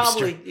you You can creepster.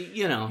 probably,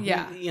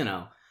 Yeah. you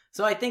know.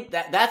 So I think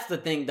that's the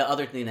thing. The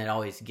other thing that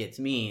always gets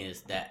me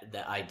is that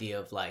the idea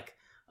of like,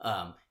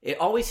 it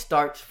always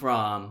starts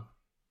from,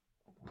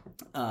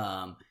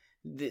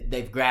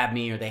 they've grabbed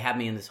me or they have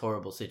me in this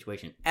horrible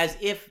situation, as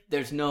if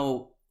there's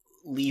no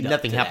lead up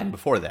Nothing to happened that,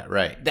 before that,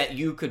 right? that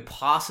you could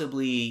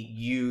possibly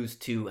use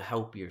to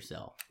help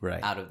yourself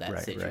Right. out of that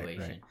Right,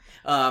 situation.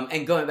 right.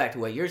 And going back to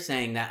what you're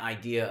saying, that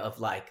idea of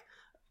like,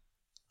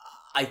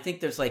 I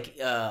think there's like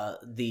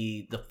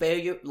the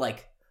failure,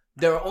 like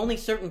there are only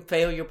certain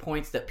failure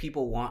points that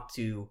people want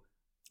to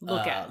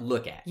look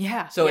at.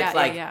 Yeah. So yeah, it's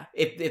like yeah.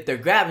 if they're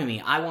grabbing me,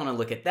 I want to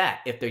look at that.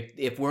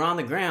 If we're on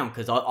the ground,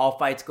 because all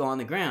fights go on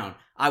the ground,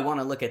 I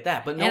want to look at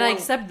that. But I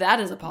accept that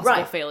as a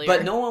possible failure.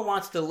 But no one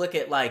wants to look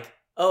at like,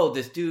 oh,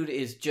 this dude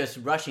is just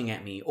rushing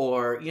at me,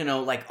 or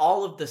like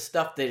all of the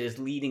stuff that is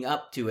leading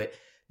up to it.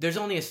 There's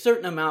only a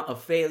certain amount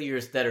of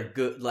failures that are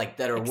good, like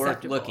that are worth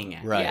Acceptable. looking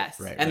at. Right. Yes.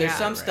 Right. And there's Yeah.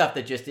 some stuff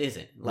that just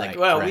isn't. Like, Right,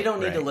 well, we right,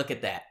 don't need to right. look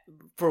at that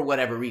for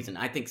whatever reason.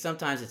 I think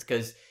sometimes it's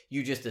because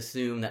you just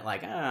assume that,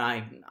 like,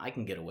 I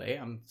can get away.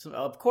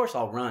 Of course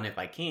I'll run if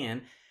I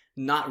can,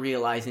 not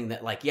realizing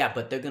that, like, yeah,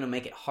 but they're going to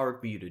make it hard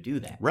for you to do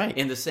that. Right.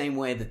 In the same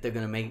way that they're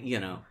going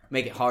to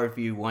make it hard for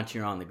you once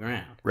you're on the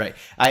ground. Right.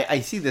 I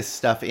see this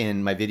stuff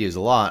in my videos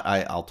a lot.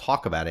 I'll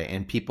talk about it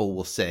and people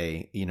will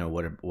say,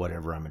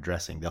 whatever I'm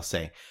addressing, they'll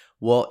say,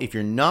 well, if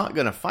you're not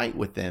going to fight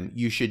with them,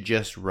 you should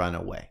just run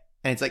away.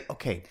 And it's like,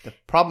 okay, the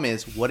problem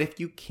is, what if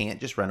you can't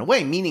just run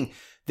away? Meaning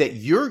that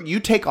you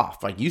take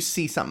off, like you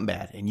see something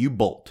bad and you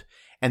bolt,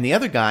 and the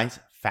other guy's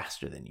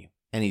faster than you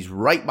and he's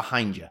right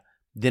behind you.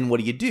 Then what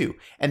do?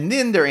 And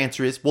then their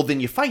answer is, well, then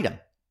you fight him.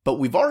 But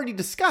we've already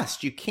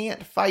discussed you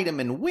can't fight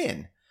him and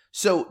win.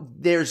 So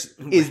is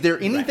there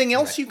anything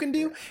else you can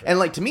do? And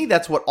like, to me,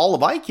 that's what all of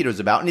Aikido is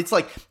about. And it's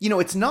like,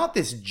 it's not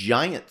this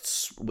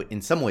giant,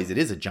 in some ways it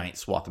is a giant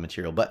swath of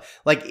material, but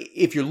like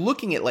if you're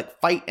looking at like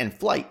fight and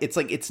flight, it's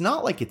like, it's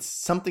not like it's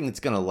something that's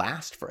going to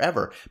last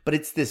forever, but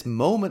it's this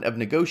moment of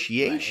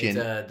negotiation.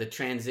 Right. It's the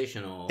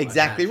transitional.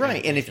 Exactly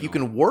right. And if you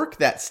can work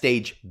that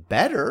stage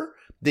better,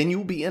 then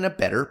you'll be in a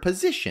better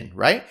position,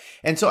 right?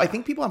 And so I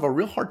think people have a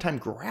real hard time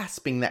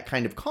grasping that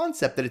kind of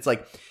concept, that it's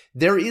like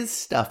there is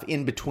stuff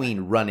in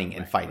between running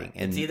and fighting. Right.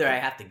 And it's either I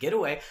have to get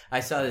away.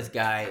 I saw this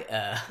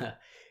guy,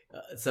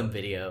 some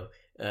video,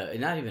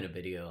 not even a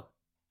video.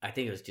 I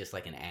think it was just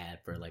like an ad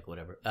for like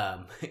whatever,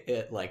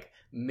 like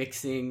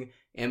mixing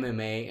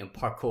MMA and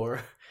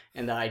parkour.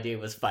 And the idea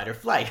was fight or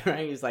flight,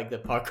 right? It's like the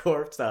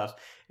parkour stuff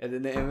and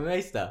then the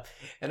MMA stuff.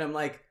 And I'm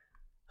like,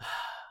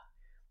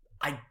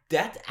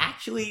 that's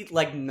actually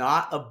like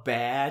not a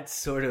bad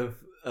sort of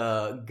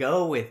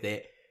go with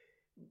it,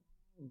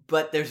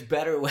 but there's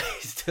better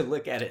ways to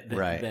look at it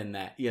than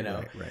that,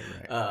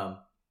 Right. Well,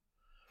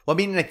 I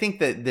mean, I think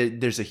that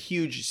there's a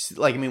huge,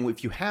 like, I mean,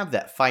 if you have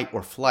that fight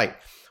or flight,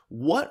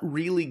 what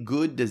really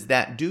good does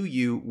that do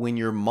you when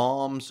your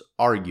mom's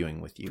arguing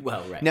with you?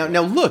 Well, right. Now,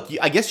 look,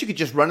 I guess you could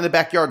just run in the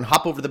backyard and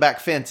hop over the back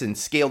fence and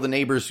scale the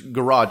neighbor's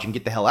garage and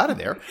get the hell out of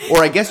there.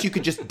 Or I guess you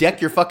could just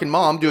deck your fucking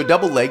mom, do a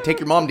double leg,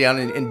 take your mom down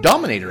and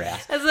dominate her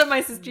ass. That's what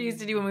my sister used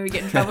to do when we would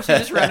get in trouble. She'd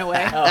just run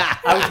away. Oh,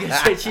 I was going to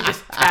say she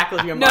just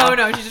tackled your mom.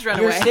 No, she just ran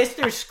Your away.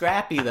 sister's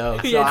scrappy, though,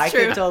 so Yeah, I it's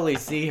true. could totally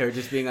see her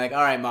just being like,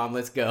 all right, Mom,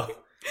 let's go.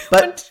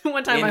 But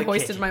one time in I the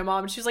hoisted kitchen. my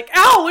mom, and she was like,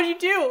 "Ow, what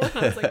did you do?" And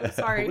I was like, "I'm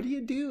sorry. What are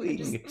you doing?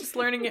 Just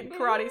learning it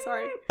karate.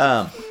 Sorry."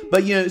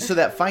 But so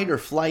that fight or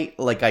flight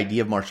like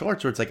idea of martial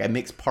arts, where it's like I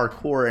mix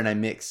parkour and I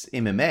mix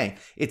MMA,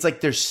 it's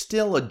like there's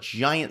still a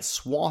giant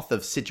swath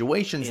of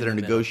situations In that are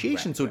the middle.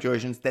 negotiation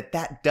situations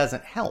that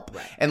doesn't help.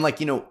 Right. And like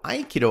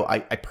Aikido,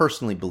 I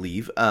personally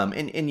believe,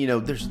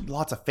 and there's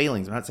lots of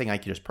failings. I'm not saying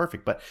Aikido is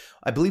perfect, but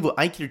I believe what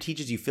Aikido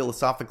teaches you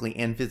philosophically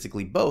and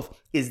physically both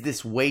is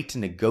this way to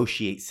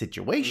negotiate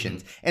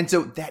situations. And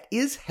so that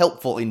is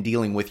helpful in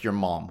dealing with your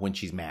mom when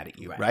she's mad at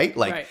you, right?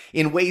 Like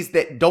in ways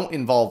that don't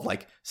involve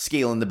like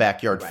scaling the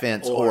backyard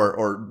fence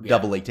or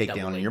double A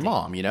takedown on your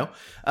mom,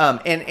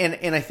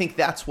 and I think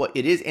that's what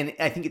it is. And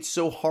I think it's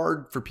so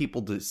hard for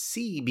people to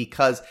see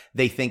because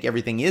they think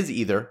everything is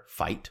either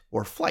fight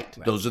or flight.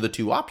 Right. Those are the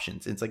two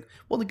options. And it's like,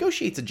 well,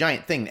 negotiate's a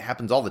giant thing that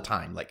happens all the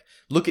time. Like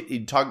look at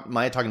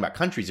Maya talking about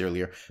countries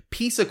earlier.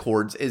 Peace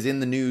accords is in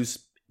the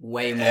news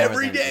way more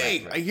every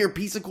day. Right. I hear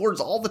peace accords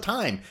all the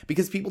time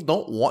because people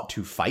don't want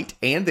to fight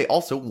and they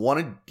also want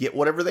to get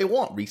whatever they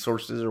want,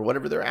 resources or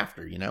whatever they're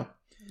after,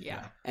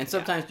 Yeah. And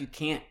sometimes you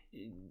can't,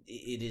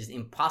 it is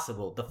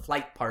impossible. The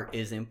flight part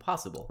is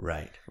impossible.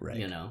 Right.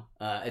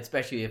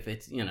 Especially if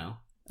it's,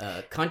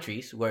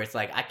 countries where it's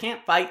like, I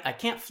can't fight, I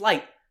can't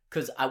flight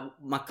because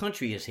my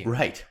country is here.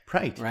 Right.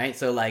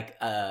 So like,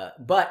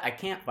 but I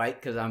can't fight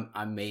because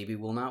I maybe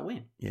will not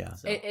win. Yeah.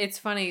 So. It's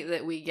funny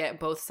that we get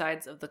both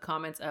sides of the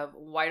comments of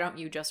why don't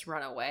you just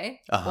run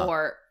away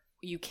or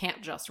you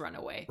can't just run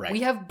away. Right.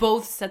 We have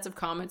both sets of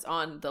comments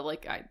on the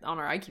on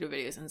our Aikido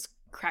videos, and it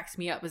cracks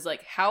me up. Is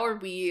like, how are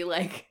we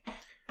like?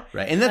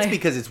 Right. And that's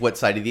because it's what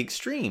side of the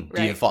extreme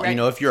do you fall? Right.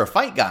 If you're a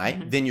fight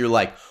guy, then you're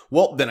like,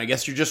 well, then I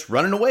guess you're just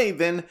running away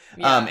then.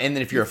 Yeah. And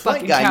then if you're a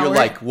flight guy, coward. you're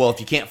like, well, if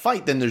you can't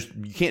fight, then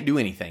you can't do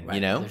anything,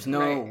 There's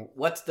no,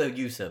 what's the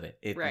use of it?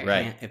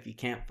 If you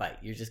can't fight,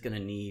 you're just going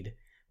to need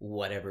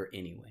whatever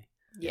anyway.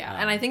 Yeah.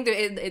 And I think that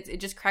it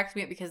just cracks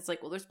me up because it's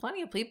like, well, there's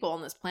plenty of people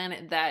on this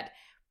planet that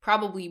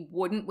probably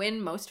wouldn't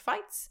win most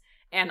fights.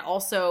 And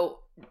also,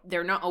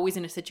 they're not always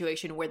in a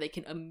situation where they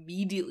can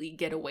immediately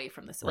get away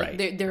from this.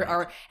 Like there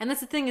are, and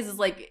that's the thing is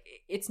like,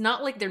 it's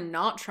not like they're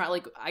not trying.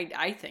 Like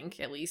I think,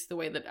 at least the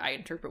way that I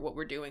interpret what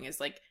we're doing is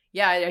like,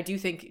 yeah, I do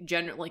think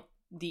like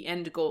the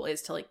end goal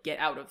is to like get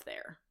out of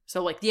there.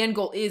 So like the end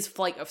goal is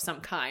flight of some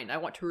kind. I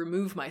want to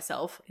remove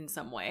myself in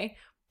some way,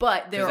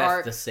 but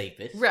that's the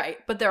safest, right?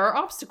 But there are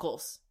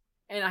obstacles.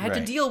 And I had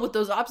to deal with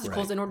those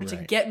obstacles in order to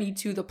get me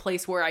to the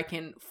place where I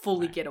can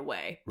fully get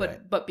away.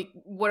 But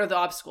what are the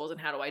obstacles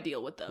and how do I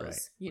deal with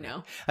those?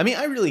 I mean,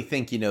 I really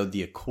think,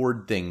 the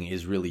accord thing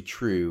is really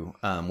true,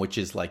 which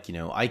is like,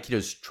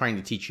 Aikido's trying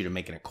to teach you to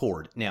make an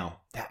accord. Now,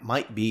 that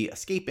might be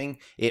escaping.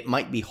 It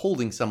might be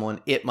holding someone.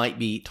 It might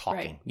be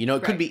talking.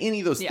 It could be any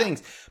of those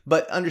things.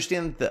 But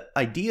understand the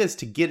idea is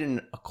to get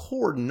an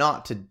accord,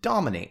 not to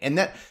dominate. And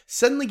that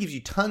suddenly gives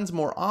you tons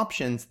more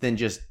options than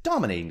just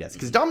dominating does.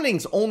 Because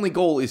dominating's only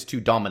goal is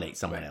to dominate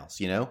someone else,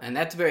 And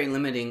that's very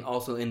limiting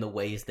also in the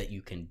ways that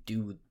you can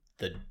do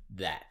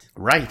that.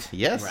 Right,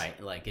 yes.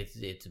 Right, like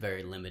it's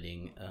very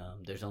limiting.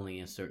 There's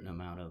only a certain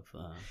amount of...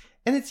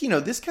 And it's,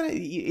 this kind of,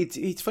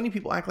 it's funny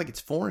people act like it's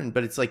foreign,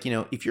 but it's like,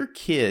 if your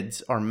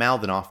kids are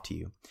mouthing off to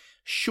you,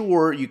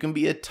 sure, you can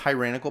be a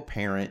tyrannical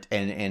parent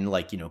and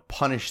like,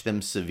 punish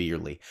them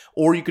severely.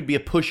 Or you could be a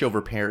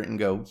pushover parent and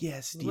go,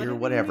 yes, dear,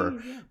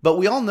 whatever. Yeah. But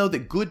we all know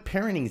that good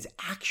parenting is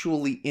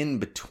actually in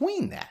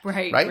between that.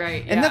 Right.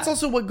 And that's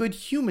also what good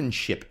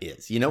humanship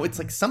is. It's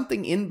like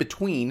something in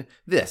between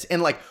this.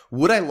 And like,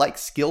 would I like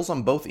skills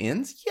on both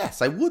ends?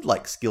 Yes, I would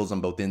like skills on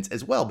both ends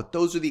as well. But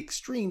those are the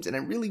extremes. And I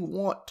really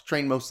want to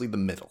train mostly the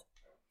middle.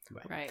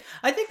 Right.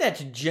 I think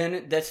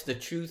that's the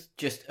truth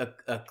just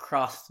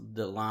across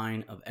the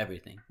line of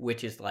everything,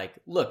 which is like,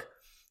 look,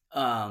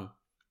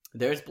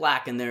 there's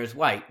black and there's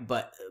white,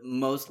 but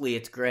mostly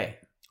it's gray.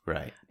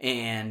 Right.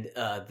 And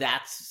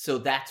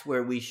that's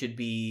where we should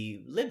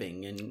be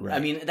living. And I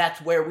mean,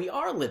 that's where we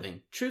are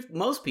living.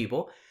 Most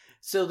people.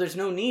 So there's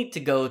no need to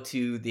go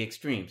to the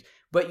extremes,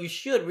 but you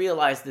should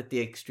realize that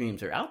the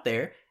extremes are out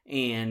there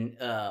and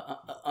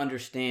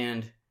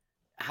understand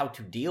how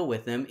to deal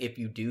with them if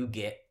you do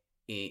get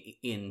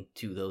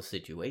into those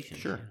situations.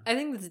 Sure. I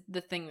think that's the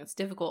thing that's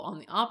difficult on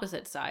the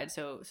opposite side.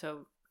 So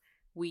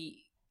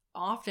we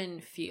often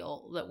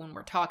feel that when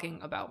we're talking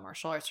about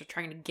martial arts or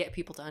trying to get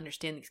people to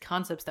understand these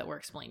concepts that we're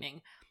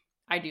explaining,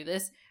 I do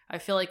this. I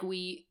feel like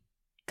we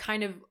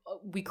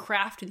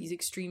craft these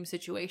extreme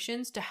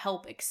situations to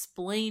help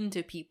explain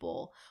to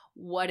people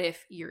what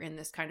if you're in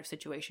this kind of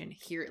situation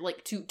here,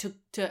 like to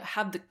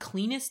have the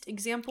cleanest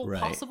example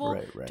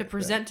possible to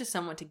present to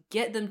someone to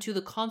get them to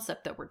the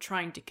concept that we're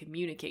trying to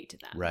communicate to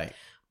them. Right.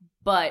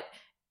 But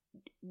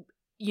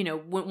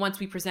once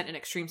we present an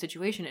extreme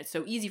situation, it's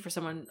so easy for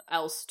someone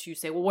else to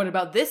say, well, what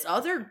about this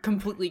other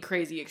completely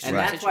crazy extreme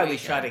situation? And that's why we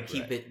try to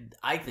keep it,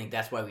 I think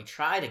that's why we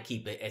try to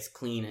keep it as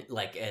clean,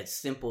 like as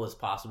simple as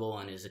possible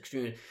and as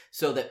extreme,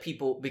 so that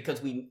people,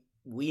 because we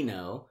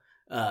know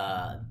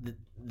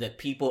that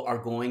people are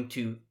going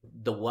to,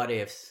 the what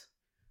ifs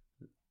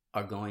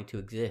are going to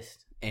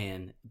exist.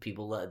 and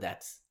people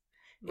that's.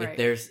 Right.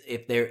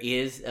 If there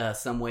is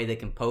some way they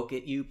can poke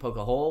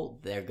a hole,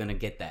 they're gonna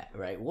get that,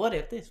 right? What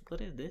if this? What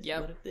if this?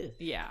 Yep. What if this?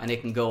 Yeah. And it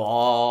can go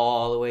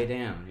all the way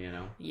down,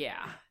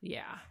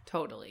 Yeah,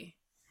 totally.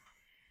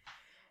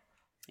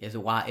 It's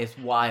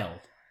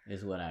wild,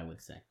 is what I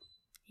would say.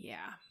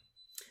 Yeah.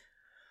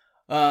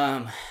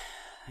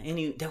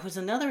 There was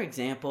another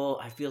example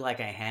I feel like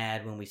I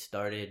had when we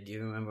started. Do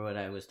you remember what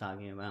I was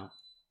talking about?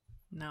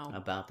 No.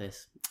 About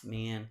this?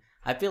 Man,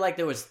 I feel like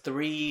there was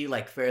 3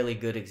 like fairly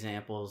good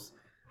examples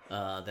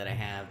that I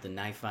have. The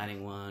knife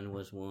fighting one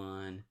was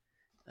one.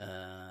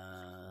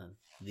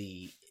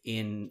 The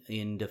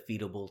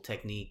indefeatable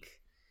technique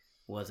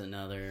was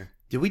another.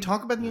 Did we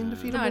talk about the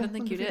indefeatable? No, I don't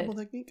think you did.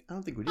 Technique? I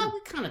don't think we did. Oh, we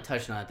kind of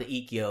touched on it. The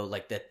Ikkyo,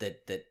 like that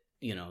the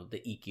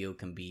Ikkyo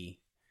can be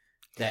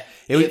that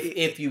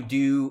if you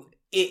do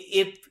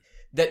if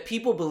that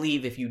people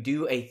believe if you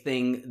do a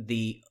thing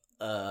the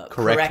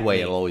correct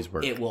way, it'll always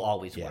work. It will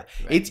always work.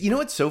 Right? It's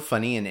it's so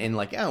funny and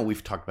like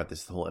we've talked about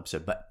this the whole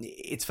episode, but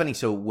it's funny.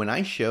 So when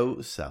I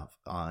show stuff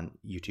on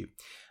YouTube,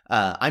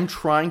 I'm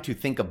trying to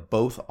think of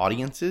both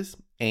audiences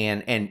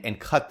and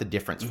cut the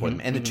difference for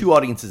them. And the 2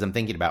 audiences I'm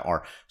thinking about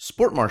are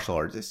sport martial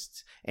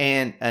artists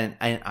and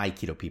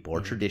Aikido people,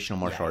 or traditional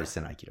martial artists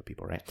and Aikido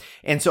people, right?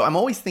 And so I'm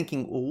always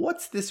thinking, well,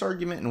 what's this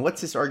argument and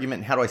what's this argument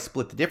and how do I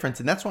split the difference?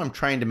 And that's why I'm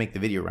trying to make the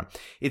video run.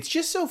 It's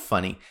just so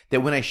funny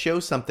that when I show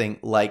something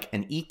like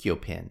an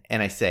Ikkyo pin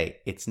and I say,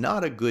 it's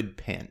not a good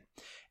pin,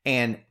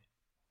 and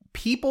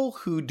people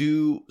who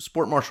do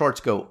sport martial arts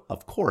go,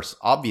 of course,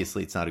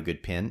 obviously it's not a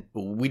good pin.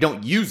 We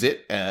don't use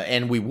it,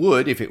 and we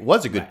would if it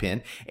was a good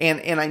pin.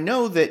 And I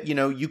know that,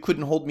 you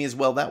couldn't hold me as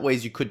well that way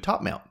as you could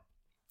top mount.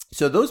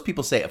 So those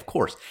people say, of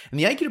course. And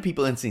the Aikido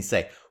people instantly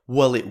say,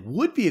 well, it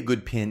would be a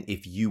good pin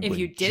if you would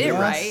did just it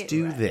right.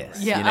 do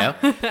this, Yeah.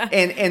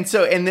 and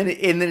then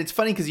it's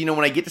funny because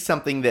when I get to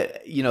something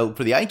that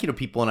for the Aikido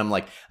people, and I'm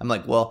like,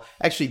 well,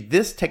 actually,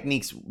 this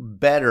technique's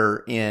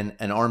better in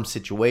an armed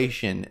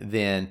situation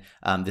than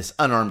this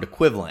unarmed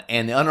equivalent,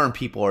 and the unarmed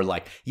people are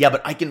like, yeah,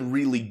 but I can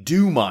really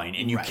do mine,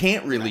 and you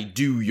can't really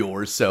do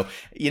yours, so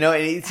and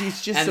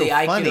it's just and so the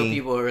Aikido funny.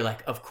 people were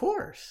like, of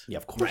course, yeah,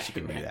 of course you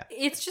can do that.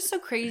 It's just so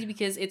crazy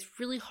because it's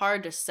really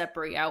hard to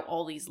separate out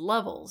all these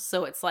levels.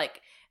 So it's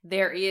like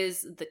there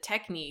is the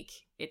technique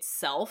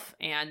itself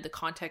and the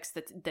context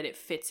that it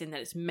fits in, that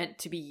it's meant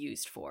to be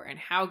used for, and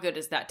how good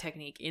is that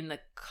technique in the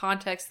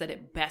context that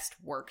it best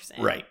works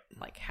in. Right.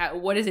 Like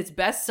what is its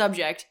best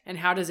subject and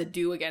how does it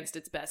do against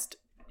its best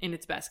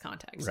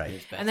context.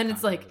 Right. And then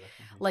it's like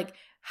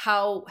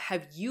how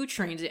have you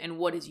trained it, and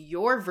what is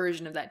your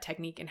version of that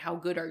technique, and how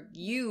good are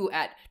you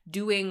at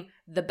doing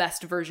the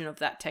best version of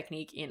that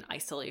technique in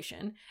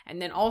isolation?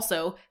 And then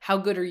also, how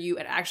good are you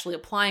at actually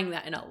applying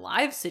that in a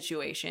live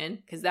situation?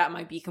 Because that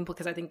might be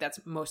because I think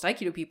that's most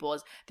Aikido people,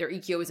 is their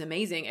Ikkyo is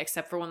amazing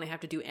except for when they have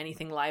to do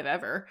anything live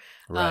ever.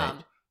 Right.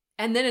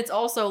 And then it's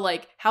also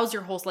like, how's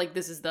your whole, like,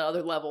 this is the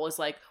other level, is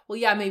like, well,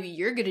 yeah, maybe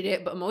you're good at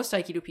it, but most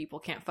Aikido people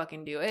can't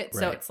fucking do it.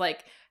 So it's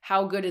like,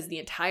 how good is the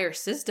entire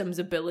system's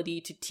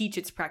ability to teach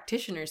its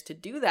practitioners to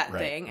do that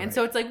thing? And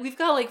so it's like, we've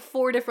got like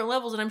 4 different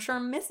levels, and I'm sure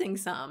I'm missing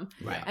some.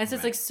 Right. And so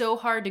it's like so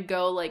hard to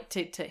go like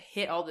to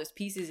hit all those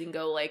pieces and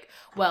go like,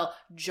 well,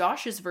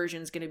 Josh's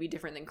version is going to be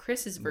different than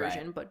Chris's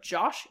version, but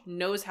Josh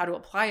knows how to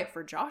apply it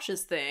for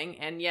Josh's thing,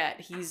 and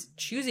yet he's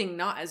choosing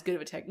not as good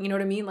of a technique. You know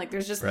what I mean? Like,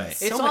 there's just so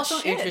it's much also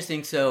shit.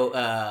 interesting. So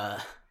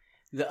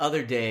the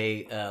other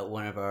day,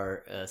 one of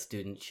our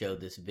students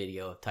showed this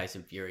video of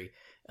Tyson Fury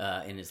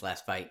in his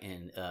last fight,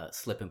 and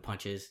slipping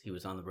punches. He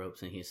was on the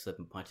ropes and he was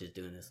slipping punches,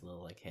 doing this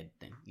little like head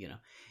thing,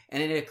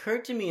 And it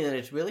occurred to me that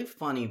it's really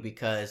funny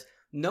because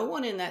no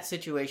one in that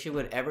situation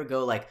would ever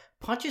go like,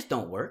 punches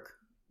don't work.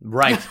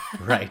 Right.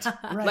 Like,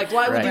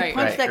 why would you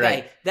punch that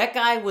guy? That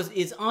guy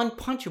is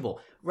unpunchable,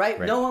 right?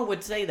 No one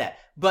would say that.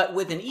 But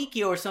with an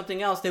Ikkyo or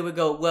something else, they would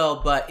go,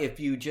 well, but if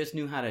you just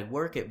knew how to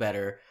work it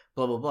better,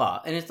 blah, blah,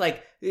 blah. And it's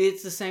like,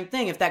 it's the same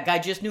thing. If that guy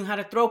just knew how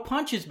to throw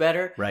punches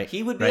better,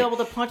 he would be able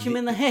to punch him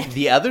in the head.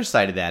 The other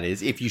side of that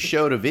is, if you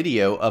showed a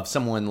video of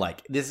someone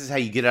like, this is how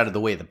you get out of the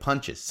way of the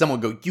punches,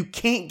 someone would go, you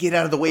can't get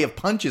out of the way of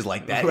punches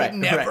like that. It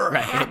never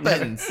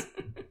happens.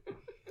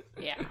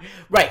 Yeah.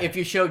 Right. If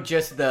you showed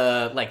just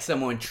the, like,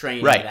 someone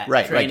training that.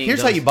 Right.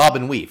 Here's how you bob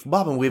and weave.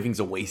 Bob and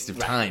weaving's a waste of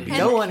time.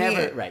 No one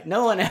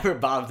ever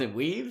bobs and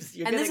weaves.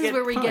 And this is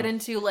where we get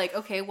into, like,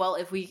 okay, well,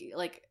 if we,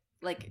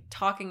 like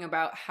talking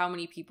about how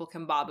many people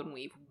can bob and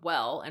weave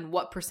well, and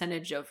what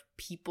percentage of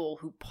people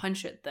who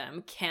punch at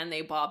them can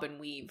they bob and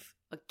weave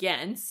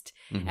against,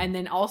 and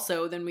then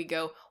also we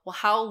go, well,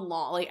 how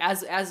long, like,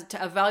 as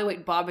to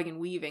evaluate bobbing and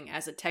weaving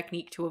as a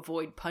technique to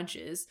avoid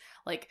punches,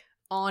 like,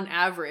 on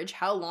average,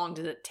 how long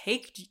does it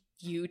take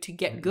you to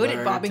get good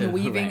at bobbing and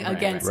weaving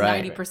against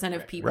 90%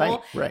 of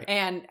people? Right.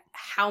 And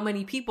how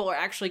many people are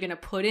actually going to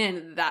put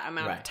in that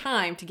amount of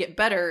time to get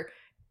better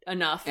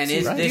enough and to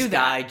is do this that.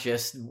 guy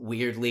just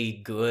weirdly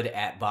good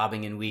at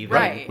bobbing and weaving?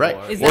 Right.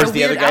 Right. Is Or that is a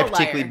the other weird guy outlier?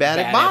 particularly bad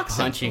at Bad at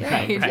boxing? punching,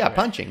 right, Yeah,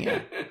 punching,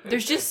 yeah.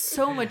 There's just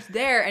so much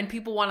there, and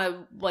people want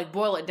to like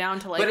boil it down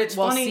to like, But it's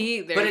well, funny.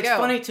 see, there but you it's go.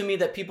 funny to me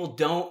that people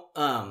don't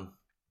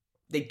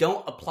they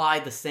don't apply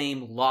the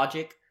same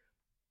logic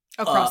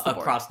across the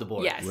board. across the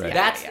board. Yes, Right. yeah,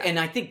 That's yeah. and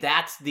I think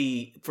that's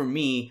for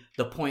me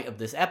the point of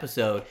this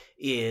episode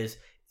is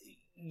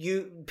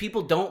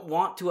people don't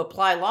want to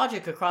apply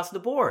logic across the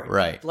board.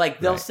 Right. Like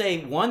they'll Right.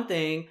 say one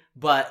thing,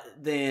 but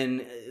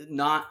then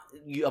not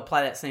you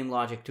apply that same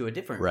logic to a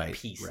different Right,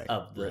 piece right,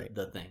 of the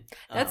right. thing.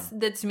 That's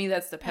to me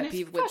that's the pet and it's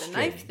peeve with the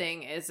knife frustrating.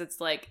 thing is it's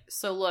like,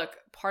 so look,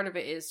 part of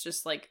it is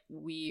just like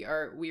we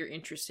are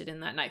interested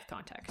in that knife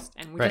context,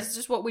 and Right. that's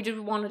just what we just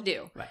want to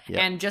do. Right.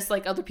 Yeah. And just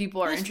like other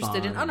people are That's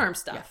interested in fine. unarmed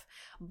stuff,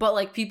 but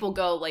like people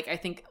go like, I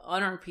think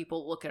unarmed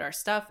people look at our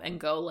stuff and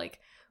go like,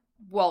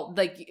 well,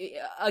 like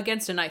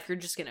against a knife you're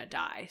just gonna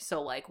die,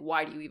 so like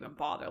why do you even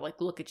bother? Like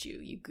look at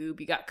you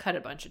goob, you got cut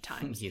a bunch of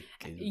times.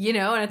 You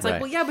know, and it's like,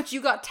 Right. well, yeah, but you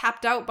got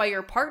tapped out by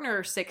your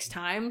partner 6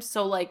 times,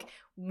 so like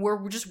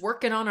we're just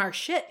working on our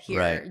shit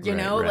here. Right, You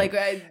right, know, right.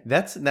 like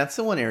That's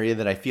the one area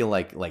that I feel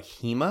like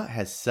HEMA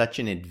has such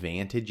an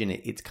advantage, and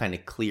it's kind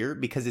of clear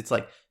because it's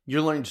like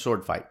you're learning to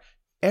sword fight.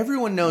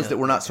 Everyone knows that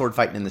we're not sword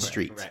fighting in the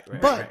streets,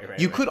 but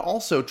you could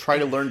also try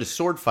to learn to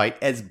sword fight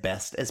as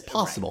best as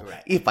possible.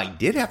 right. If I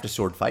did have to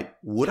sword fight,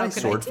 would How I could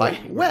I sword do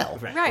fight it? well?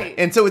 Right.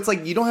 And so it's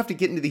like you don't have to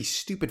get into these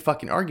stupid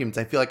fucking arguments.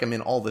 I feel like I'm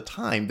in all the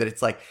time. That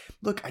it's like,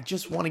 look, I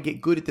just want to get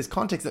good at this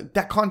context.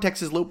 That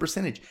context is low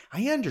percentage.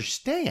 I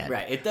understand,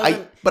 Right. It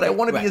doesn't. but I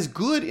want to right. be as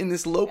good in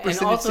this low And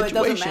percentage also, it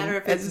situation doesn't matter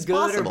if as it's is good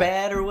possible. or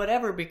bad or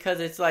whatever,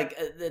 because it's like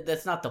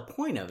that's not the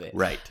point of it.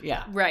 Right.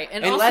 Yeah. right.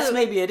 And Unless also,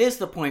 maybe it is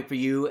the point for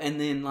you, and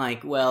then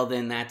like, well,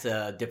 then that's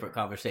a different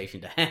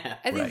conversation to have.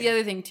 I think Right. the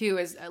other thing too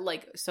is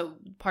like, so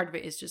part of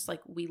it is just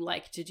like we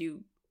like to do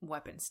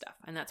weapon stuff,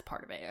 and that's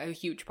part of it, a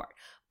huge part.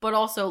 But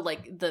also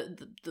like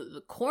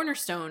the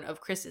cornerstone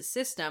of Chris's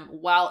system,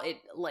 while it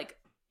like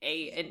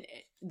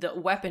the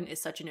weapon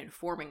is such an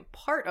informing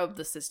part of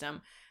the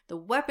system, the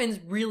weapon's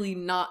really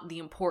not the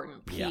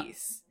important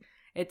piece. Yeah.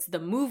 It's the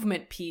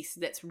movement piece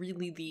that's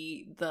really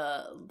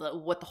the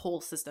what the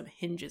whole system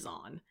hinges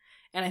on.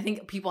 And I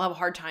think people have a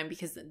hard time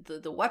because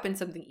the weapon's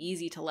something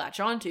easy to latch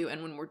onto.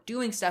 And when we're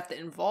doing stuff that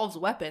involves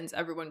weapons,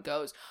 everyone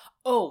goes,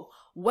 oh,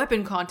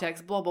 weapon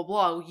context, blah, blah,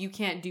 blah. You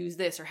can't do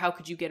this, or how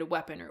could you get a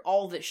weapon, or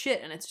all this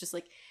shit. And it's just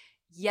like,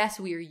 yes,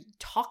 we are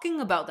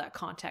talking about that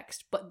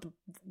context, but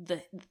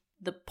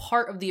the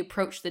part of the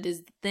approach that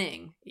is the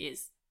thing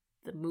is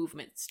the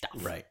movement stuff.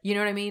 Right. You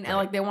know what I mean? And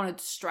Right. like they want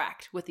to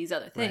distract with these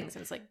other things. Right.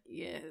 And it's like,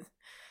 yeah.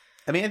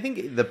 I mean, I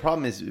think the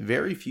problem is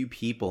very few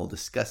people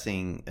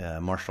discussing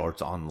martial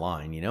arts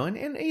online,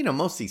 and you know,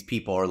 most of these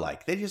people are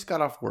like, they just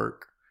got off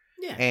work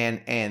Yeah.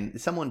 and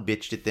someone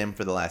bitched at them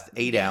for the last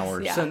 8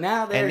 hours. Yeah. So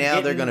now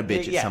they're going to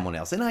bitch yeah. at someone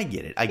else. And I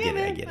get it. I get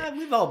it.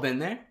 We've all been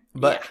there.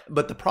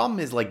 But the problem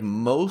is like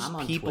most I'm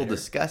on people Twitter.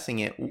 discussing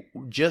it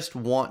just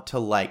want to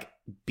like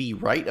be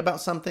right about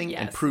something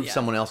and Yes, prove yeah.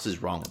 someone else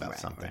is wrong about Right,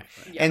 something. right.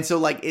 Yeah. And so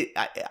like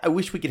I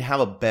wish we could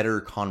have a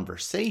better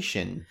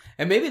conversation.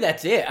 And maybe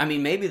that's it. I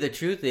mean, maybe the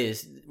truth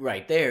is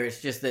right there.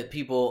 It's just that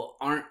people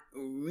aren't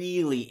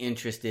really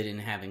interested in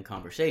having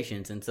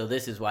conversations. And so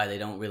this is why they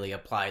don't really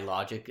apply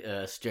logic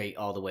straight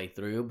all the way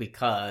through,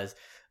 because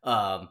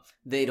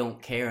they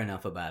don't care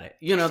enough about it.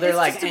 You know, they're It's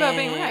like, just about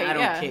being right, I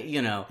don't yeah. care,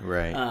 you know.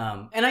 Right.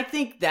 And I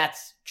think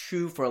that's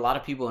true for a lot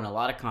of people in a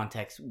lot of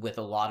contexts with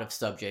a lot of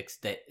subjects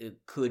that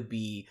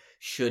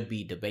should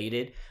be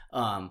debated.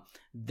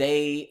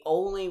 They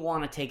only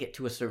want to take it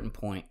to a certain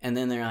point, and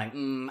then they're like,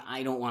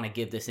 I don't want to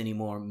give this any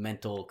more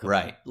mental,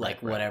 Right,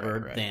 like right, whatever.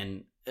 right.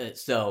 Then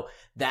so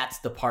that's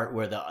the part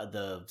where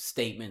the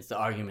statements, the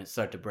arguments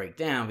start to break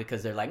down,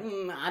 because they're like,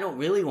 I don't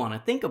really want to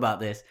think about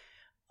this,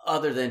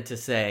 other than to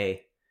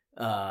say,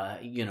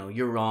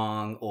 you're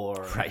wrong,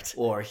 or Right.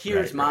 or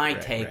here's Right, my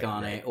right, take right,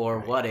 on right, it, or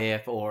right. what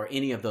if, or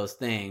any of those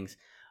things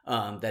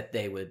that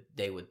they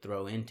would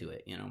throw into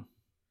it,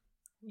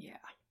 Yeah.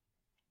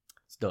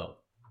 So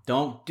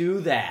don't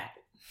do that.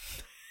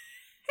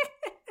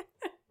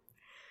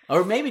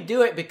 Or maybe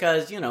do it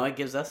because, it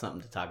gives us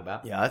something to talk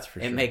about. Yeah, that's for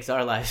It sure. makes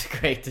our lives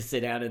great to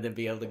sit down and then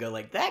be able to go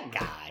like, that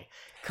guy,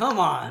 come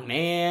on,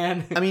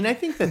 man. I mean, I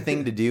think the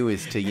thing to do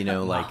is to,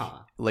 Come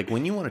like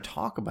when you want to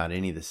talk about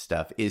any of this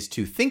stuff is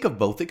to think of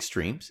both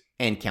extremes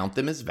and count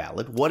them as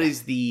valid. What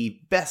is the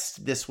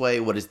best this way?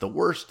 What is the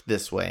worst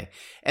this way?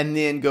 And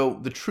then go,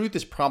 the truth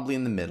is probably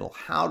in the middle.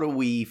 How do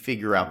we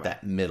figure out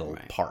that middle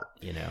Right. part,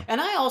 And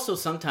I also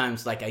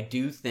sometimes, I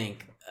do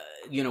think,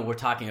 we're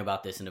talking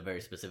about this in a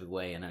very specific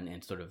way,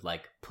 and sort of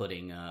like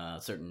putting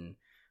certain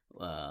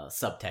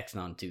subtext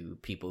onto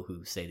people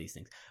who say these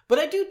things. But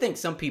I do think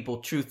some people,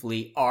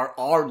 truthfully,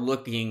 are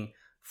looking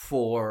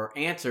for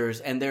answers,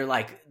 and they're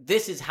like,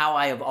 this is how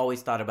I have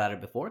always thought about it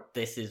before.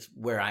 This is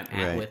where I'm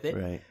at with it.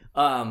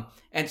 Right.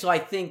 And so I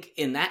think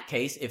in that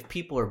case, if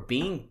people are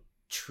being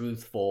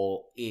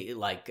truthful,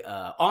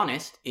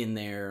 honest in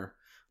their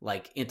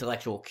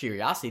intellectual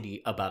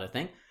curiosity about a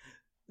thing,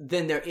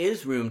 then there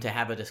is room to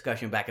have a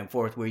discussion back and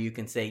forth where you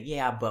can say,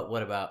 yeah, but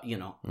what about,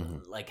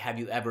 like, have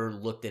you ever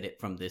looked at it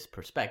from this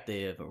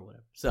perspective or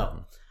whatever?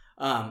 So,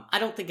 I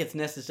don't think it's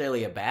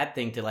necessarily a bad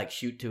thing to like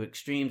shoot to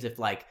extremes if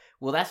like,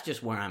 well, that's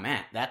just where I'm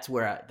at. That's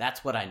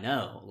what I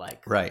know.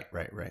 Like, right.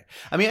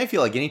 I mean, I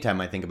feel like anytime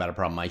I think about a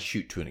problem, I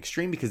shoot to an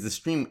extreme because the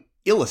extreme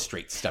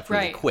illustrates stuff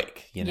really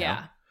quick,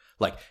 Yeah.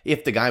 Like,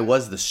 if the guy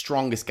was the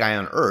strongest guy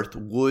on Earth,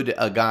 would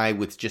a guy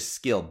with just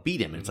skill beat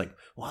him? And it's like,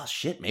 well,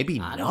 shit, maybe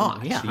not.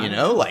 Yeah,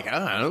 Like, I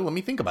don't know. Let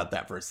me think about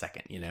that for a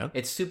second,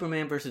 It's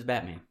Superman versus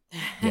Batman.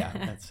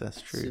 Yeah,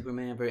 that's true.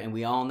 Superman, and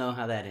we all know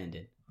how that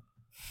ended.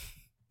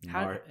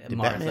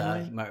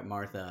 Martha,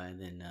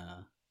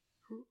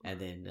 and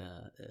then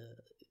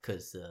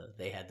because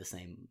they had the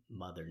same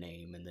mother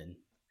name, and then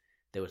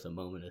there was a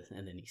moment,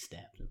 and then he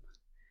stabbed him.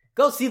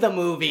 Go see the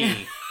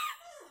movie.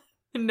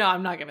 No,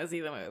 I'm not gonna see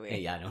the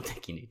movie. Yeah, I don't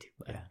think you need to.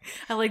 But. Yeah.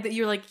 I like that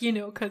you're like,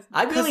 because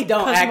I really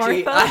don't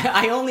actually.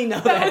 I only know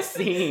that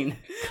scene.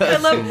 I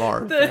love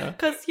Martha.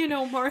 Because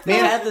Martha. They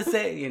had to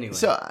say anyway.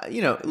 So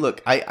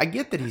look, I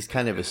get that he's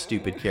kind of a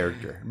stupid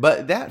character,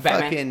 but that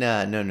Batman? Fucking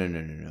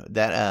no,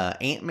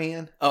 that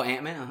Ant-Man. Oh,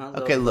 Ant-Man.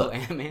 Okay, look,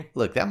 Ant-Man.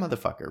 Look, that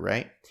motherfucker,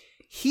 right?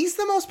 He's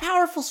the most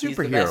powerful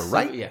superhero,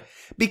 right? Yeah.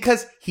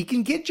 Because he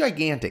can get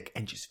gigantic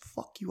and just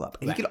fuck you up.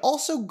 And he can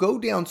also go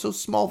down so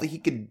small that he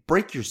could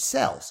break your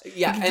cells.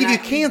 Yeah. He can give you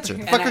cancer.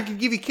 The fucker can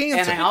give you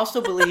cancer. And I also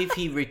believe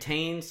he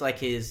retains like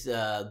his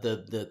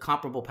the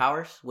comparable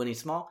powers when he's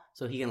small.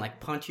 So he can like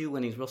punch you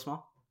when he's real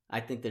small.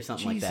 I think there's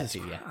something like that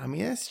too, yeah. I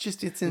mean,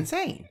 it's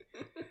insane.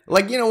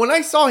 Like, when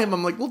I saw him,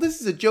 I'm like, well,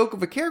 this is a joke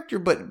of a character,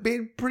 but it'd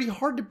be pretty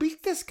hard to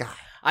beat this guy.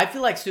 I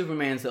feel like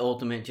Superman's the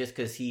ultimate just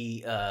because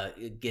he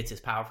gets his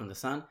power from the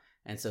sun,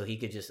 and so he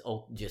could just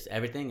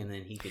everything, and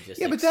then he could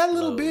just but that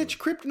little bitch,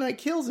 Kryptonite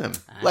kills him.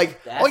 That's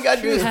all you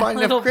gotta do is find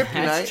enough Kryptonite.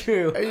 That's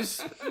true.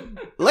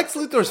 Lex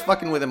Luthor's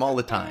fucking with him all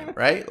the time,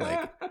 right?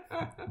 Like,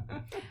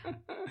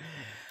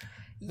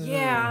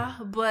 yeah,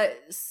 but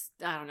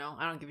I don't know.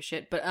 I don't give a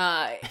shit. But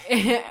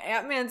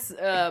Ant-Man's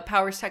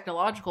power is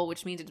technological,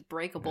 which means it's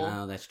breakable.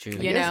 Oh, that's true.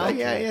 You know?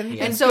 Yeah.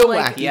 And so,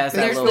 like, there's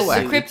the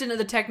kryptonite,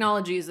 the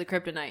technology is the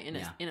kryptonite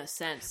in a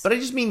sense. But I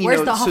just mean,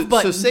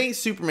 so say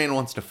Superman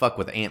wants to fuck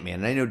with Ant-Man,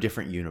 and I know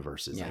different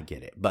universes, I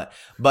get it. But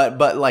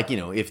like,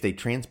 if they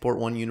transport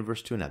one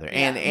universe to another,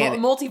 and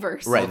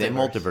multiverse. Right, they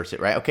multiverse it,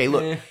 right? Okay,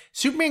 look,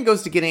 Superman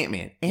goes to get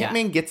Ant-Man.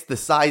 Ant-Man gets the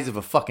size of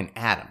a fucking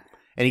atom.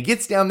 And he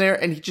gets down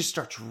there and he just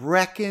starts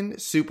wrecking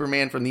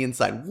Superman from the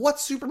inside.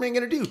 What's Superman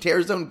going to do? Tear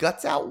his own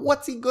guts out?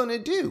 What's he going to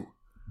do?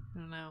 I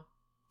don't know.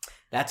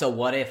 That's a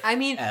what if. I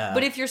mean,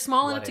 but if you're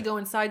small enough to go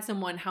inside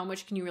someone, how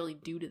much can you really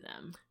do to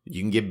them?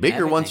 You can get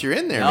bigger once you're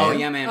in there, man. Oh,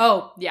 yeah, man.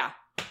 Oh, yeah.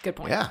 Good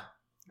point. Yeah.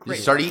 You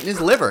start eating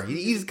his liver. He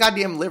eats his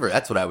goddamn liver.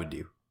 That's what I would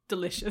do.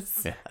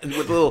 Delicious. Yeah.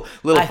 With little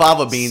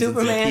fava beans and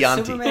some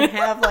Chianti. Superman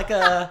have like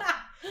a...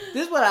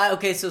 This is what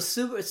Okay, so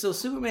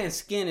Superman's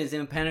skin is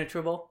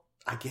impenetrable.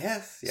 I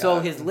guess. Yeah. So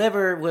his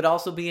liver would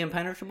also be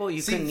impenetrable?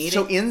 You couldn't eat it?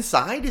 So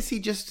inside, is he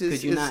just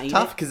as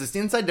tough? Because his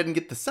inside doesn't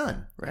get the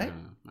sun, right?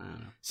 I don't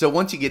know. So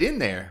once you get in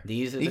there,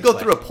 you go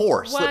through a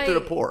pore, slip through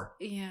the pore.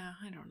 Yeah,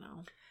 I don't know.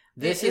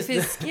 If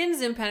his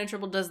skin's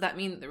impenetrable, does that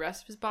mean that the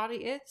rest of his body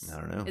is?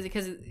 I don't know. Is it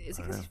because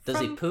does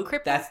he poop?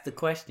 Krypton? That's the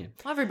question.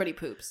 Well, everybody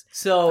poops.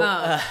 So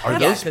are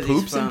those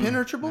poops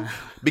impenetrable?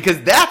 Because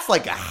that's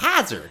like a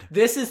hazard.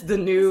 This is the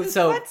new.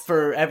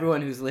 For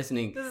everyone who's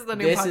listening,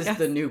 this is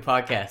the new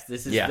podcast.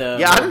 This is the.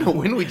 Yeah, I don't know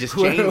when we just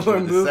changed. We're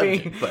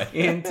moving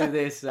into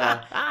this.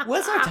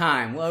 What's our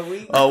time?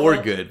 Well,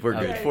 we're good. We're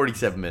good.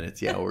 47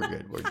 minutes. Yeah, we're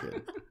good. We're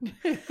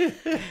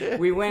good.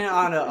 We went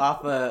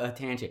off a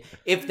tangent.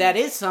 If that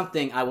is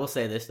something, I will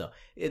say this though,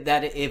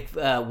 that if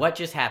what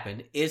just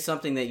happened is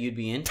something that you'd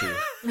be into,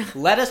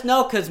 let us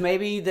know, because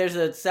maybe there's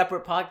a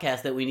separate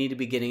podcast that we need to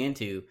be getting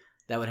into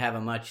that would have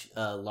a much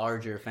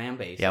larger fan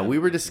base. Yeah, we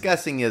were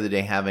discussing the other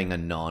day having a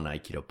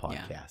non-Aikido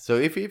podcast. Yeah. So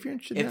if you're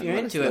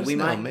interested, we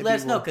might let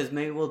us know, because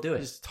maybe we'll do it.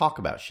 Just talk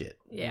about shit.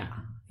 Yeah.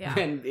 Yeah.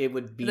 And it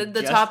would be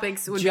the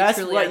topics would just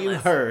be what endless.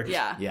 you heard.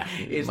 Yeah,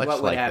 is much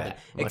what would happen.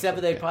 Except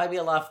for there'd probably be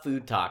a lot of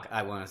food talk.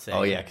 I want to say.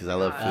 Oh yeah, because I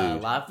love food. A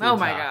lot of food talk.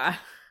 My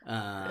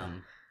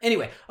god.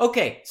 Anyway,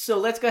 okay, so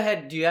let's go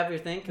ahead. Do you have your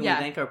thing? Can we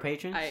thank our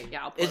patrons?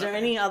 Is there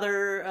any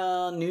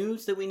other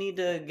news that we need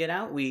to get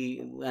out?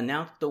 We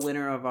announced the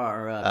winner of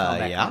our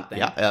comeback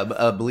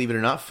thing. Believe it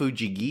or not,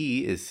 Fuji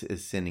Gi is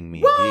sending me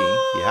a gi.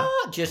 Yeah,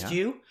 just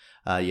you.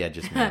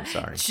 Just me. I'm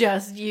sorry.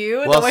 Just you.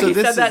 Well, the way so you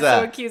this said is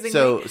that so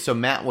accusingly. So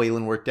Matt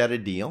Whalen worked out a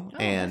deal,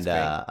 and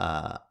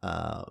that's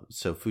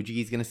so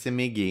Fuji's gonna send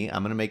me a gi.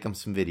 I'm gonna make them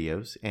some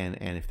videos, and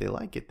if they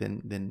like it,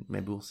 then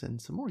maybe we'll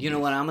send some more. You know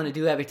what I'm gonna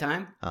do every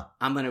time?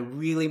 I'm gonna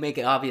really make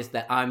it obvious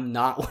that I'm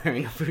not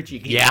wearing a Fuji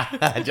gi.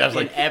 Yeah, just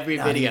like every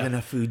video. Not even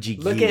a Fuji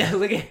gi. Look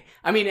at.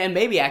 I mean, and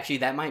maybe actually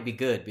that might be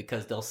good,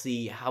 because they'll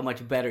see how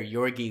much better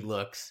your gi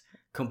looks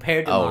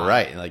compared to mine.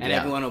 Right. And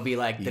everyone will be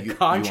like, the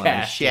contrast. You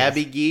want a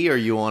shabby gi or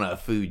you want a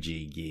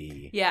Fuji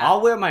gi? Yeah.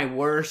 I'll wear my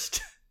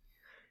worst.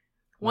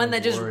 One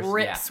that just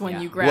rips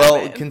when you grab it.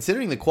 Well,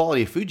 considering the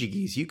quality of Fuji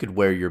gis, you could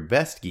wear your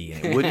best gi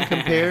and it wouldn't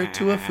compare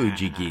to a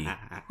Fuji gi.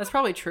 That's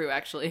probably true,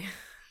 actually.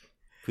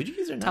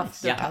 Fujikis are Tough.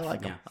 nice. They're Yeah, I tough.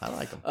 like them. I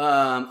like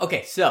them.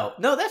 Okay, so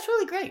no, that's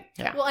really great.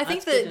 Yeah. Well, I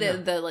think That's good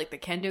to the like the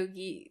kendo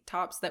gi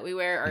tops that we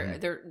wear are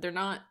they're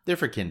not They're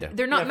for kendo.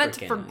 they're not Yeah, meant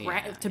for for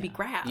kendo, to be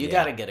grabbed. You Yeah.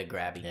 gotta get a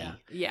grabby Yeah.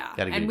 gi. Yeah,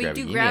 Gotta get and a we grabby.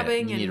 do You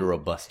grabbing. need a and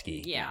robust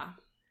gi. yeah,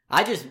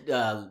 I just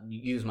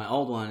use my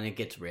old one and it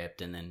gets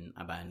ripped, and then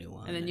I buy a new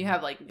one. and then you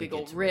have like it big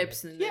old gets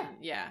rips, ripped. and then,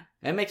 yeah,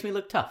 It makes me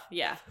look tough.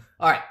 yeah.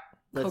 All right,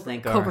 let's Cobra,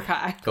 thank Cobra our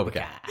Kai. Cobra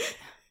Kai.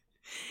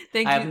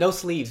 Thank I you. have no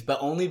sleeves, but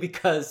only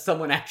because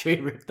someone actually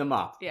ripped them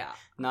off. Yeah,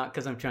 Not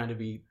because I'm trying to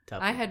be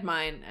tough. I had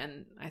mine,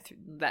 and I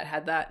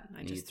had that.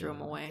 I You just threw threw them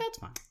them away. That's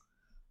fine.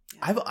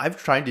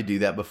 I've tried to do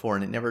that before,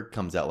 and it never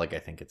comes out like I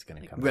think it's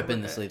going to come out.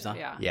 Ripping the sleeves off.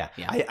 Yeah. Yeah.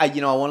 Yeah. I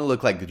I want to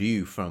look like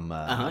Ryu from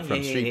Yeah,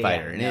 Street yeah,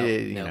 Fighter, yeah. and No,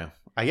 you no. know,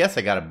 I guess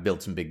I got to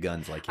build some big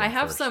guns like him I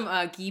have first. some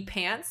gi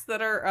pants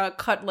that are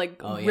cut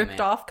like Oh, yeah, ripped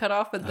man. off, cut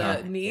off at the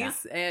Uh-huh.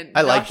 knees, and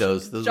I like Josh-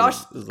 those. Those Josh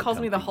look calls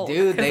me the comfy. Hulk,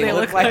 Dude, 'cause they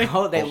look like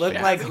Hulk they look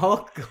fast.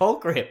 like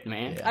Hulk ripped,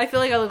 man. Yeah. I feel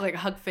like I look like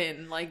Huck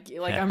Finn, like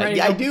I'm ready.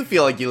 Yeah, to I do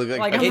feel like you look like,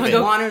 Like, a I'm gonna It's kid.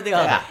 go- one or the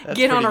other. Yeah, that's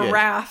get on a pretty good.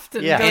 raft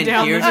and Yeah. go And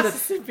down here's the the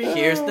Mississippi.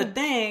 here's the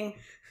thing: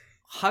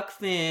 Huck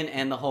Finn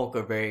and the Hulk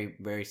are very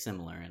very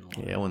similar in a lot.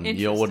 Yeah, when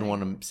you wouldn't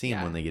want to see them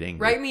Yeah. when they get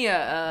angry. Write me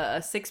a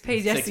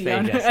 6-page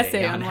Six-page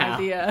essay on how-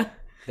 the.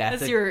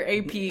 That's your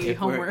AP if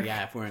homework. we're-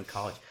 Yeah, if we're in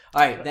college.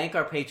 All right, thank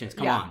our patrons.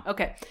 Come on.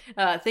 Okay.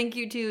 Thank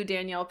you to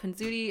Danielle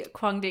Pinzudi,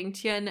 Kwangding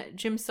Tian,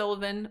 Jim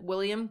Sullivan,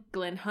 William,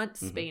 Glenn Hunt,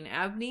 Spain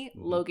Abney,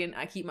 Logan,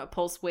 I Keep My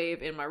Pulse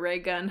Wave in My Ray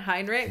Gun,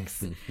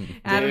 Heinrichs,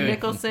 Adam Dude,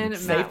 Nicholson, Matt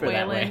safer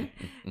that Whalen, way.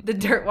 The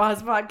Dirt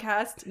Waz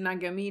Podcast,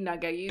 Nagami,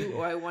 Nagayu,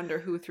 or I Wonder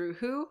Who Through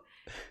Who,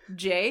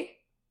 Jay,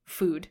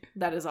 Food.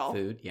 That is all.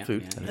 Food, yeah.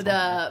 Food. yeah, The that's The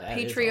all. That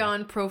is all.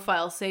 Patreon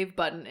profile save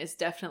button is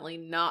definitely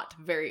not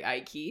very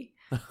Ike.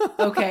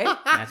 Okay.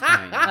 That's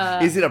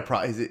fine. Is it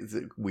is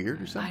it weird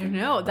or something? I don't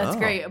know. That's Oh.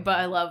 great, but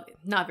I love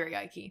not very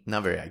Ike.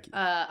 Not very IQ.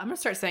 I'm gonna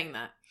start saying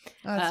that.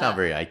 That's not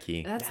very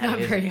IQ. That's That not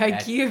is- very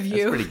that's- IQ of That's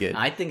you. pretty good.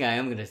 I think I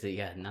am gonna say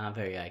not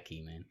very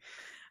IQ, man.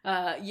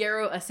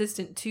 Yarrow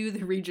assistant to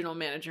the regional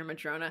manager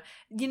Madrona.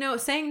 You know,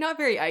 saying not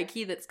very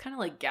Ike. That's kind of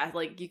like gas.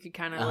 Like you could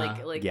kind of like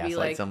Gaslight be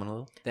like, someone a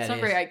little. it's not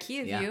very Ike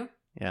of you.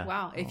 Yeah.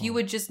 Wow, if you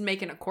would just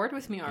make an accord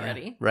with me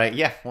already. Right.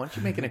 Yeah. Why don't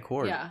you make an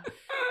accord? Yeah.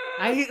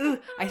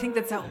 I think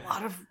that's how a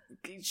lot of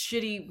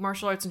shitty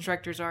martial arts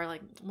instructors are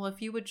like, well,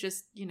 if you would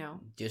just,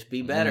 Just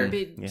be better.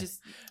 be, Yeah.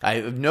 just I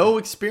have no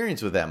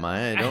experience with that,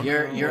 Maya. I don't know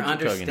Your what you're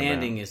talking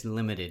understanding about. is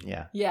limited.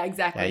 Yeah. yeah,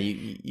 exactly.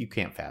 Yeah. You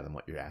can't fathom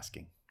what you're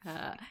asking.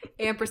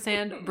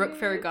 Ampersand, Brooke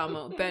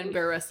Ferragamo, Ben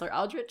Bear Wrestler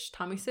Aldrich,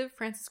 Tommy Siv,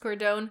 Francis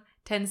Cordone,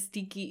 10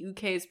 Stinky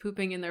UKs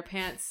pooping in their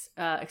pants,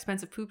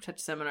 expensive poop touch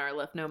seminar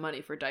left no money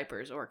for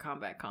diapers or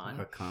Combat Con.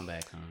 Or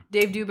combat con.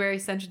 Dave Dewberry,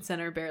 Ascension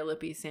Center, Bear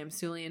Lippy, Sam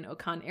Sulian,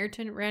 Okan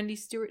Ayrton, Randy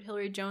Stewart,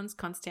 Hillary Jones,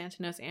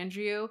 Konstantinos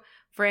Andrew,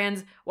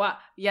 Franz, wow,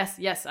 yes,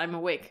 I'm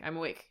awake,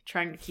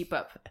 trying to keep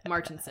up,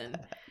 Martinson,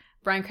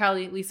 Brian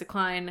Crowley, Lisa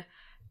Klein,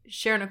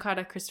 Sharon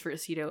Okada, Christopher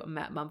Aceto,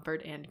 Matt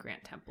Mumford, and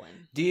Grant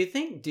Templin. Do you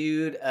think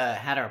dude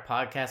had our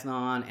podcast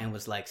on and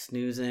was like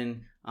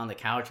snoozing on the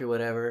couch or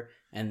whatever,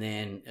 and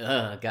then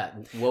got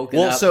woken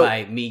up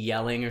by me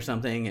yelling or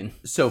something? And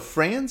So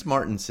Franz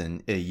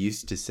Martinson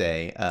used to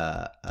say,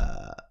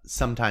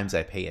 sometimes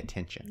I pay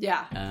attention.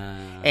 Yeah.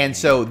 And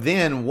so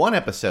then one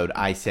episode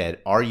I said,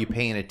 are you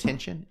paying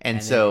attention? And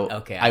And so then-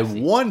 okay, I I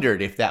see.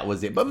 wondered if that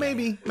was it. But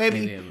maybe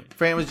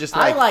Fran was just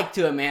I like, like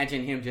to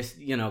imagine him just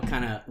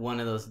kind of one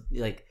of those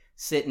like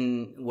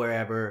sitting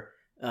wherever,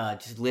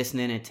 just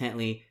listening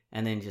intently,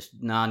 and then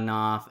just nodding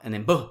off, and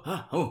then boom,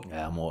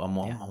 yeah, I'm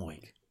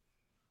awake.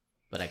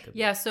 But I could.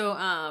 Yeah, so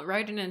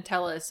write in and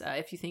tell us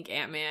if you think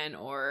Ant-Man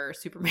or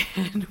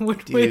Superman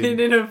would Dude. win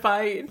in a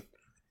fight.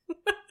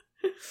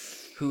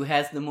 Who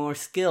has the more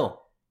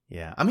skill?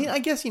 Yeah. I mean, I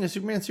guess,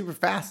 Superman's super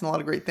fast and a lot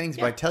of great things.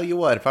 But Yeah. I tell you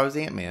what, if I was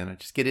Ant-Man, I'd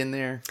just get in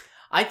there.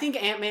 I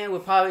think Ant-Man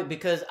would probably,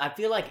 because I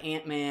feel like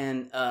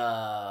Ant-Man,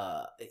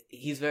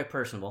 he's very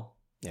personable.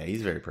 Yeah,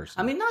 he's very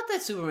personal. I mean, not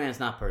that Superman's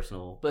not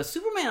personable, but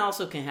Superman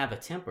also can have a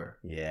temper.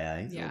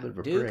 yeah, he's a Yeah. little bit of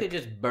a Dude prick. could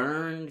just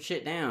burn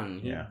shit down.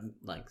 Yeah.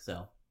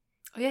 So.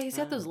 Oh yeah, he's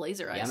got those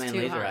laser eyes Yeah, man, too.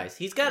 laser huh? eyes.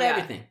 He's got Yeah.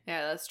 everything.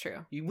 Yeah, that's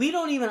true. We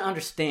don't even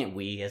understand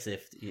as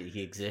if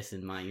he exists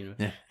in my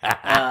universe.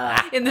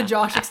 In the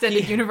Josh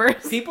extended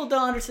universe. People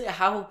don't understand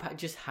how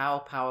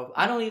powerful.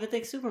 I don't even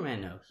think Superman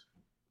knows.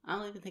 I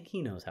don't even think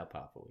he knows how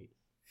powerful he is.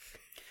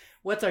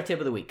 What's our tip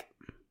of the week?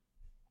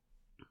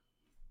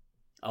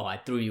 Oh, I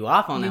threw you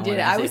off on You that did. one.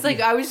 I as was if like,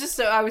 you- I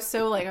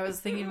was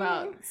thinking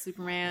about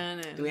Superman.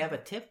 And, Do we have a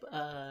tip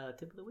of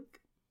the week?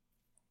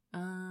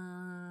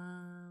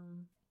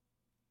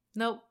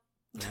 Nope.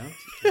 No.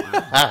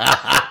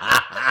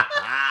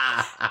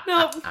 Wow.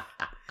 Nope.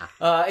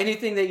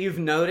 Anything that you've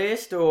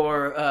noticed,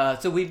 or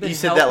so we've been. You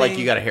said that like helping-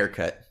 you got a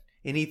haircut.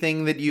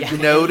 Anything that you've Yeah.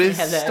 noticed,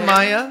 Yeah, that-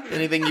 Maya?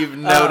 Anything you've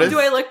noticed? Do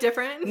I look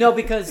different? No,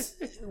 because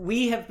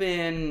we have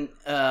been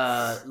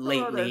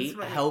lately that's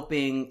right.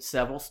 helping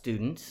several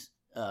students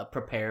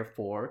prepare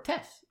for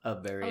tests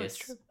of various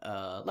true.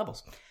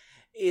 levels.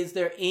 Is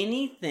there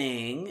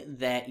anything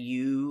that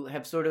you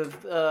have sort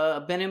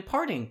of been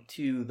imparting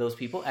to those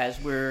people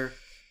as we're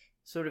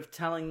sort of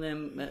telling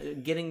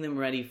them, getting them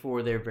ready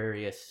for their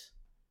various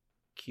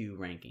Q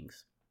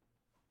rankings?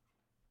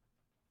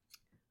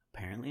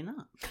 Apparently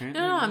not.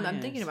 Apparently No, not.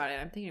 I'm thinking about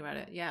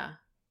it. Yeah.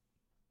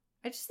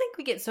 I just think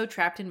we get so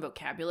trapped in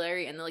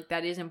vocabulary, and like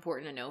that is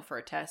important to know for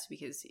a test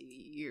because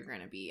you're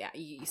going to be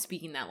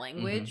speaking that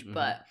language.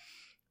 But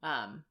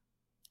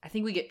I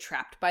think we get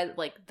trapped by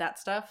like that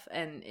stuff,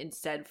 and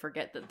instead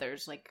forget that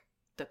there's like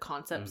the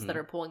concepts that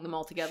are pulling them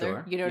all together.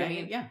 Sure. You know what I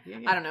mean? Yeah.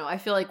 I don't know. I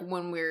feel like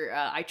when we're,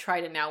 I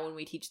try to now when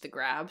we teach the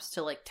grabs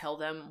to like tell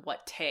them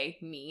what te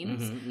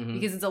means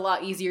because it's a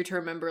lot easier to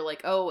remember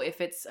like, oh,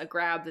 if it's a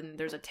grab, then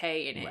there's a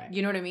te in it. Right.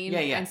 You know what I mean?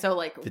 Yeah. And so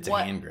like, If it's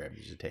a hand grab,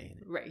 there's a te in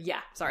it. Right.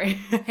 Yeah. Sorry.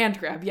 Hand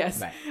grab. Yes.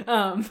 Right.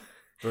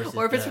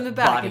 Or if it's from the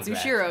back, it's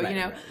Ushiro, right,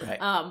 you know?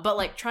 Right. But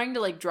like trying to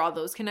like draw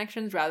those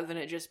connections rather than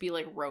it just be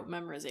like rote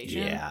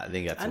memorization. Yeah, I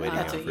think that's the way to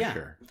go for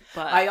sure.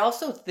 But I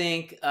also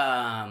think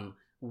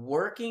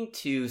working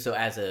to, so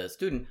as a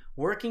student,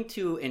 working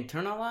to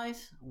internalize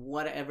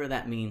whatever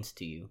that means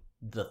to you,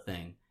 the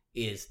thing,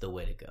 is the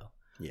way to go.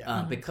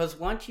 Yeah. Because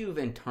once you've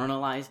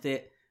internalized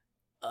it,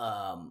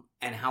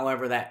 and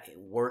however that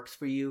works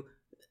for you,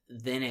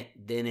 then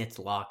it's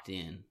locked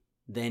in.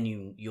 Then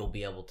you'll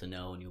be able to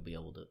know and you'll be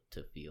able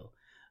to feel.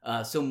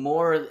 So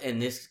more,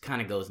 and this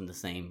kind of goes in the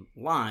same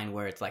line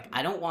where it's like,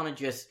 I don't want to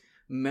just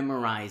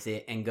memorize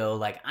it and go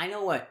like, I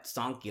know what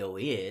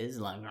Sankyo is,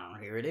 like, oh,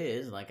 here it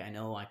is, like I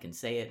know I can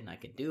say it and I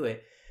can do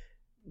it,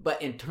 but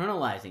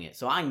internalizing it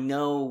so I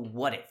know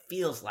what it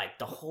feels like,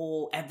 the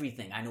whole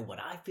everything. I know what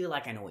I feel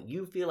like, I know what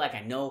you feel like,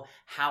 I know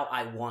how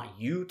I want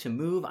you to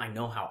move, I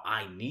know how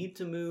I need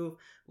to move,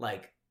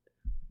 like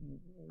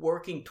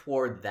working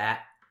toward that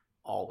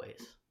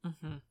always.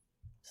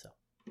 So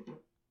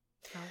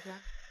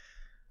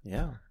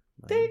yeah,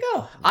 there you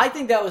go. I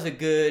think that was a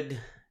good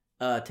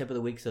tip of the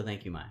week, so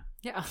thank you, Maya.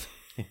 Yeah.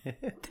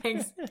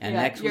 Thanks. And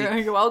next week,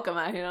 you're welcome.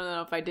 I don't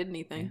know if I did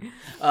anything.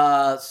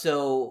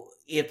 So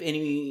if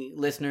any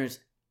listeners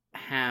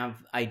have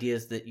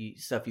ideas that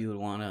stuff you would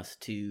want us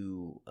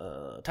to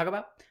talk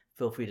about,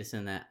 feel free to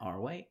send that our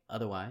way.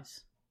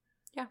 Otherwise,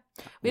 yeah,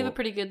 we have a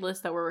pretty good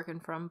list that we're working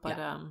from, but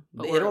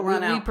but it'll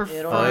run out.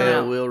 It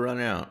will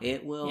run out.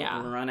 It will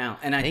run out.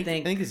 And I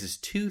think this is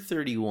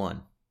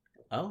 231.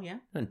 Oh yeah,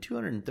 and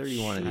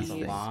 231 of these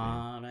things. A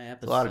lot of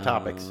episodes. A lot of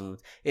topics.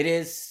 It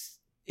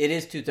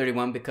is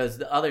 231 because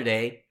the other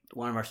day,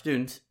 one of our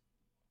students,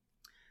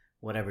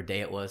 whatever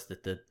day it was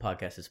that the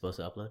podcast is supposed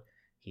to upload,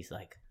 he's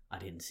like, I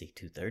didn't see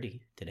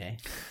 230 today.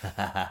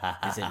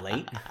 Is it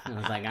late? I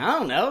was like, I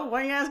don't know.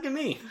 Why are you asking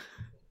me?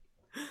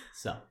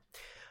 So,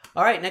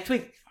 all right, next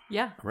week.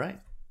 Yeah.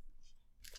 Right.